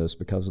influence on this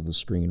because of the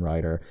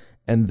screenwriter.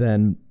 And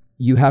then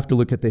you have to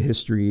look at the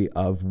history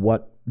of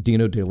what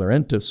Dino De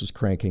Laurentiis was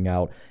cranking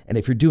out. And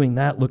if you're doing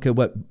that, look at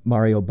what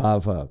Mario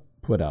Bava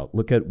put out.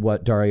 Look at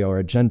what Dario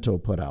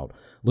Argento put out.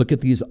 Look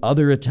at these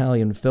other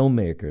Italian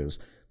filmmakers,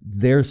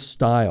 their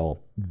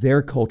style,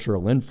 their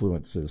cultural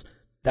influences.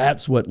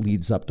 That's what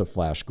leads up to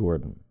Flash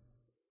Gordon.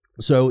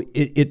 So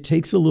it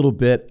takes a little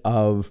bit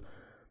of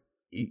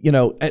you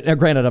know, and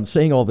granted, I'm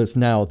saying all this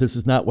now. This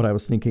is not what I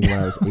was thinking when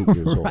I was 8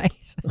 years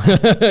Right.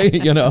 old.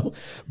 You know,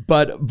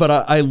 but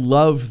I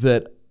love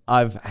that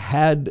I've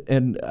had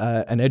an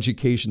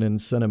education in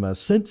cinema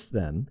since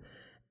then,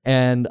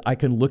 and I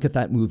can look at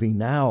that movie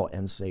now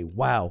and say,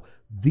 wow,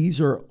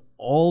 these are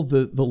all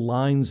the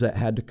lines that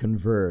had to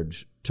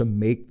converge to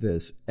make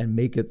this and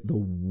make it the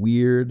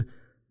weird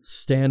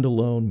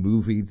standalone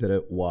movie that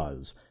it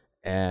was.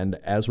 And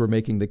as we're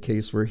making the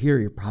case for here,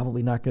 you're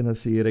probably not going to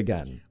see it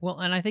again. Well,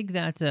 and I think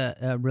that's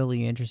a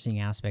really interesting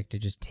aspect to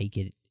just take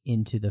it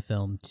into the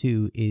film,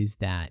 too, is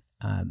that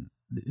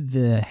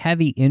the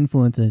heavy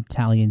influence of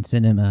Italian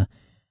cinema,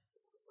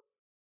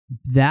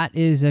 that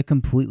is a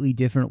completely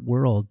different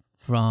world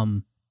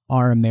from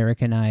our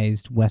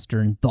Americanized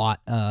Western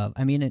thought of,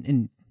 I mean,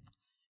 in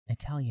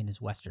Italian is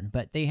Western,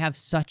 but they have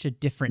such a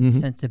different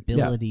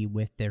sensibility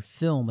with their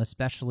film,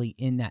 especially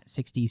in that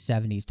 60s,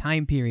 70s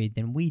time period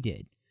than we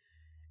did.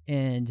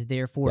 And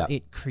therefore,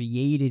 it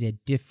created a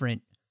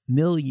different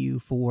milieu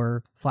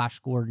for Flash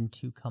Gordon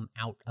to come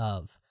out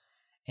of.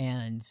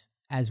 And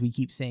as we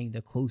keep saying,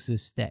 the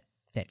closest that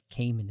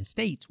came in the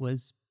States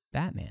was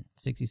Batman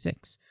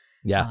 66.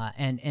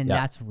 And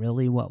that's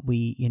really what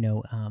we,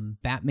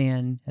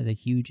 Batman has a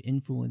huge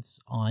influence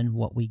on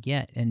what we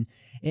get. And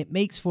it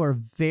makes for a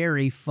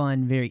very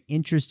fun, very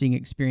interesting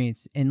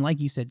experience. And like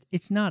you said,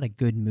 it's not a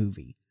good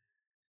movie.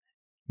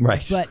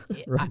 Right. But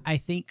right. I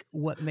think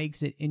what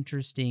makes it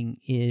interesting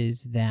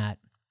is that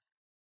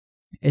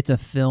it's a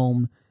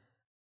film,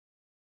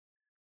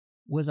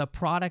 was a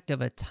product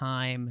of a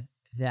time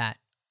that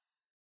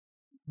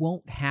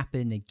won't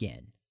happen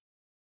again.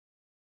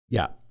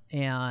 Yeah.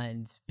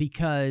 And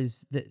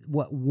because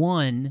what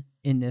won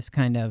in this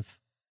kind of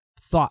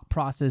thought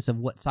process of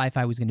what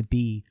sci-fi was going to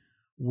be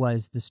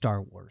was the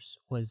Star Wars,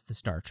 was the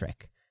Star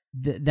Trek.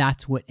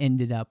 That's what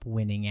ended up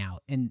winning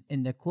out. And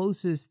the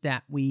closest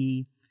that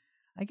we,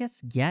 I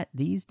guess, get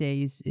these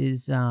days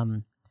is,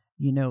 some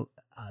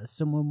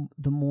of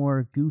the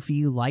more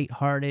goofy,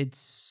 lighthearted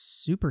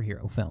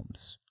superhero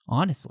films,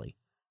 honestly.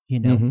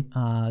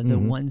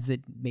 The ones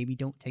that maybe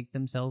don't take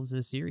themselves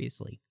as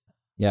seriously.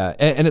 Yeah,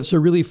 and it's a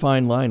really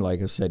fine line,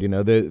 like I said.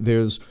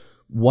 There's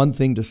one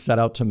thing to set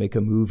out to make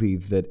a movie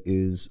that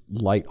is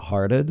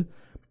lighthearted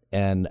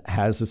and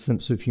has a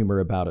sense of humor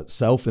about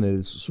itself and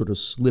is sort of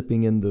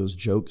slipping in those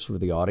jokes for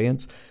the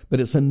audience. But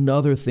it's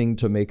another thing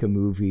to make a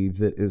movie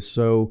that is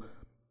so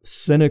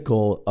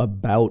cynical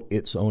about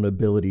its own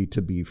ability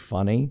to be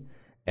funny.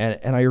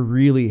 And I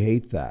really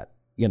hate that.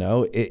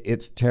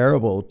 It's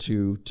terrible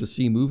to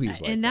see movies like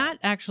that. And that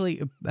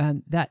actually,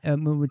 when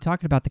we're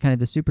talking about the kind of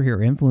the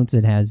superhero influence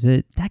it has,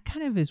 that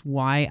kind of is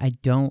why I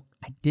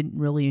didn't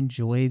really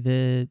enjoy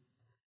the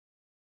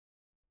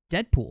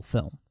Deadpool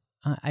film.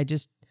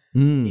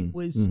 It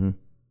was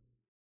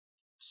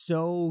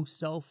so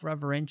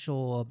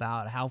self-referential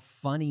about how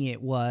funny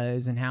it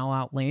was and how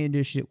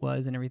outlandish it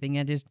was and everything.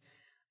 I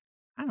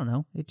don't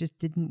know. It just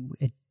didn't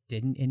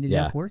end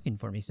up working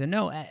for me. So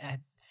no,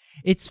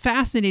 it's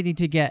fascinating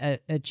to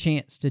get a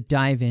chance to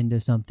dive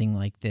into something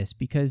like this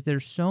because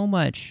there's so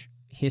much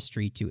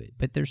history to it,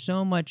 but there's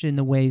so much in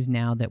the ways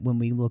now that when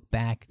we look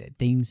back that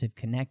things have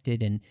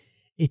connected, and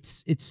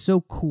it's so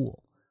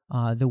cool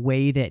the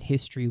way that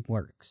history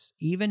works,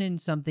 even in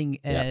something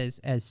as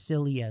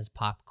silly as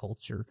pop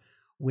culture,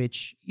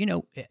 which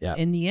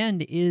in the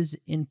end is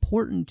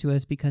important to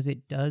us because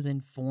it does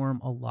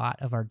inform a lot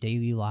of our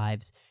daily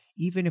lives,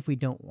 even if we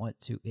don't want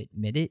to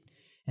admit it.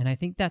 And I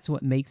think that's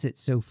what makes it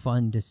so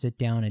fun to sit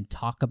down and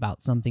talk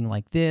about something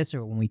like this,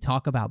 or when we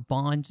talk about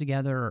Bond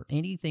together, or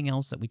anything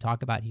else that we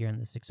talk about here in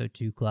the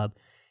 602 Club.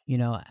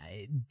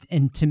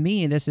 And to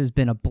me, this has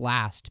been a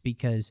blast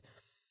because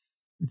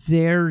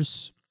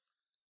there's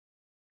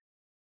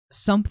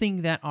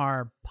something that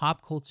our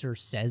pop culture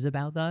says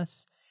about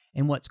us.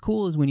 And what's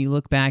cool is when you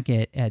look back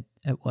at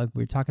like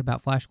we were talking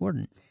about Flash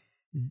Gordon,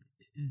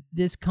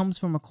 this comes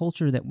from a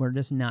culture that we're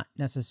just not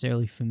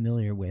necessarily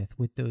familiar with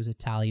those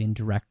Italian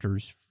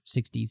directors'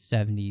 60s,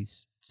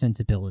 70s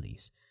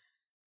sensibilities.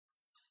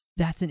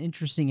 That's an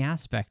interesting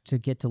aspect to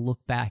get to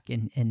look back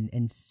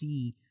and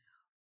see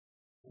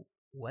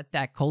what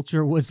that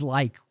culture was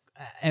like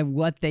and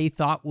what they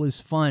thought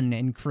was fun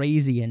and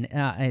crazy, and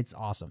it's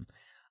awesome.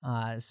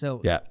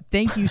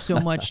 Thank you so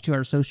much to our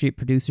associate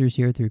producers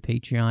here through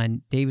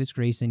Patreon, Davis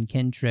Grayson,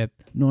 Ken Tripp,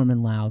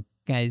 Norman Lau.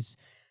 Guys,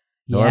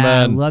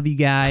 I love you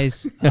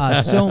guys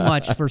so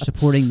much for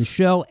supporting the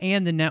show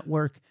and the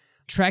network.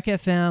 Trek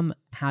FM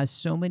has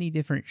so many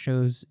different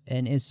shows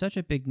and is such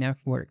a big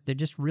network. There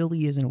just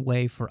really isn't a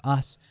way for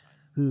us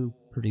who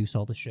produce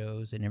all the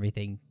shows and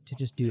everything to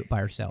just do it by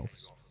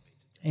ourselves.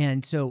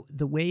 And so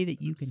the way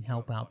that you can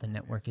help out the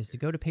network is to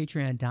go to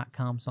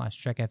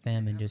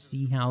patreon.com/TrekFM and just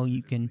see how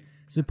you can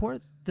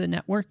support the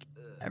network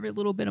every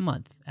little bit a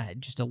month.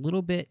 Just a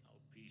little bit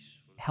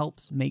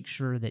helps make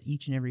sure that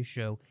each and every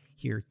show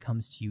here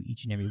comes to you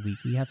each and every week.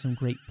 We have some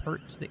great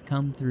perks that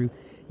come through,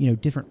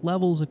 different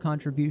levels of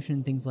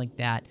contribution, things like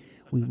that.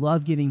 We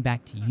love giving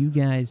back to you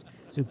guys.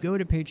 So go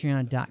to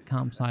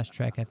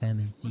patreon.com/TrekFM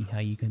and see how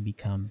you can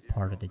become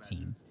part of the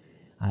team.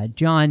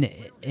 John,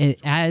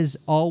 as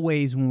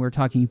always, when we're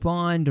talking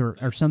Bond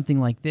or something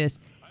like this,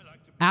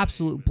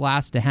 absolute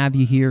blast to have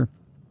you here.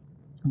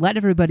 Let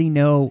everybody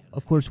know,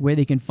 of course, where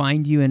they can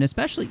find you, and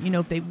especially,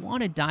 if they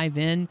want to dive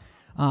in,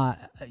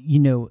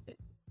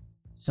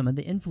 some of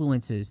the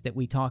influences that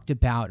we talked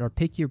about, or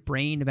pick your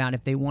brain about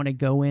if they want to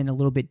go in a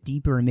little bit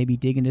deeper and maybe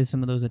dig into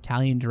some of those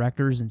Italian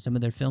directors and some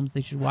of their films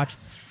they should watch.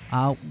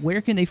 Where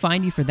can they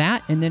find you for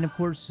that? And then, of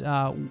course,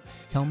 tell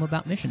them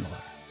about Mission Log.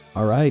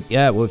 All right.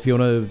 Yeah. Well, if you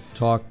want to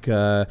talk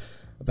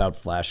about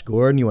Flash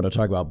Gordon, you want to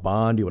talk about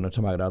Bond, you want to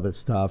talk about other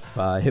stuff,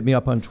 hit me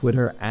up on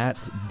Twitter at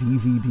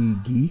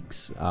DVD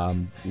Geeks.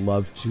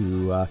 Love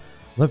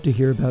to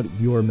hear about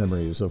your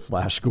memories of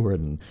Flash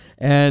Gordon.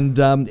 And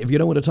if you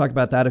don't want to talk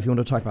about that, if you want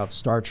to talk about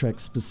Star Trek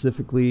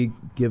specifically,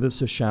 give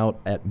us a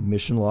shout at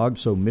Mission Log,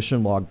 so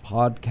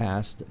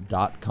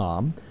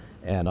missionlogpodcast.com.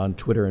 And on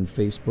Twitter and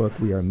Facebook,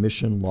 we are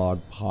Mission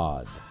Log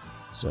Pod.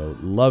 So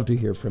love to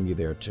hear from you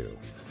there too.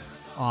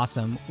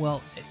 Awesome.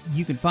 Well,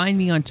 you can find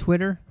me on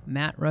Twitter,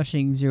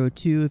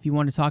 MattRushing02, if you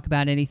want to talk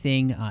about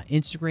anything.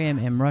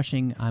 Instagram,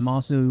 MRushing. I'm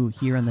also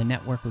here on the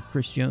network with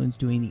Chris Jones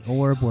doing The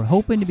Orb. We're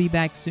hoping to be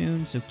back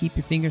soon, so keep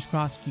your fingers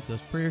crossed. Keep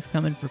those prayers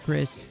coming for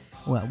Chris.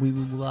 Well, we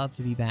would love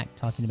to be back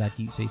talking about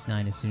Deep Space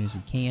Nine as soon as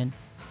we can.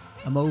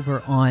 I'm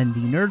over on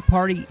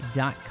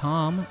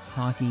thenerdparty.com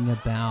talking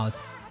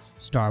about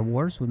Star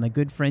Wars with my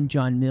good friend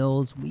John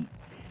Mills. We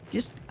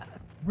just...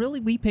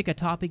 we pick a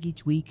topic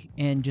each week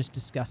and just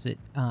discuss it.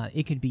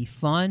 It could be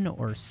fun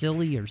or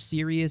silly or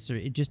serious, or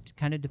it just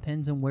kind of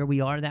depends on where we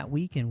are that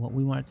week and what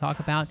we want to talk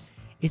about.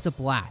 It's a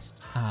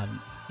blast.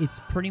 It's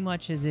pretty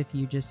much as if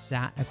you just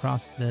sat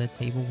across the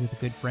table with a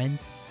good friend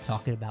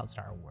talking about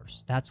Star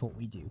Wars. That's what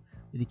we do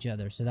with each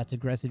other. So that's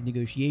Aggressive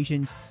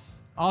Negotiations.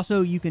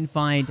 Also, you can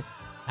find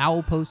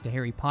Owl Post, a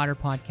Harry Potter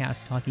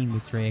podcast, talking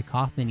with Drea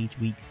Kaufman each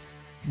week.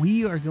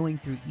 We are going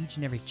through each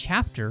and every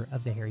chapter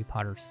of the Harry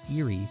Potter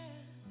series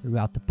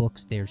throughout the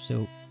books there,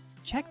 so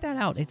check that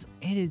out. It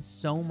is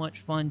so much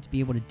fun to be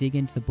able to dig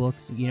into the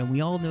books. We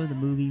all know the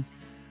movies,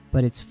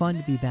 but it's fun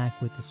to be back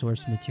with the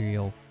source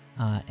material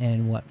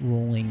and what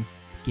Rowling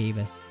gave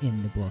us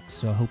in the books.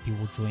 So I hope you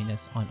will join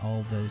us on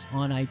all of those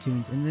on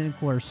iTunes, and then of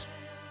course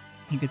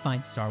you can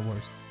find Star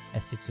Wars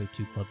as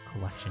 602 Club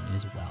Collection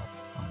as well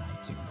on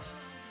iTunes.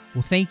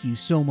 Well, thank you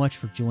so much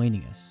for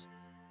joining us,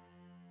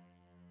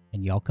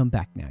 and y'all come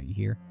back now, you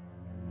hear?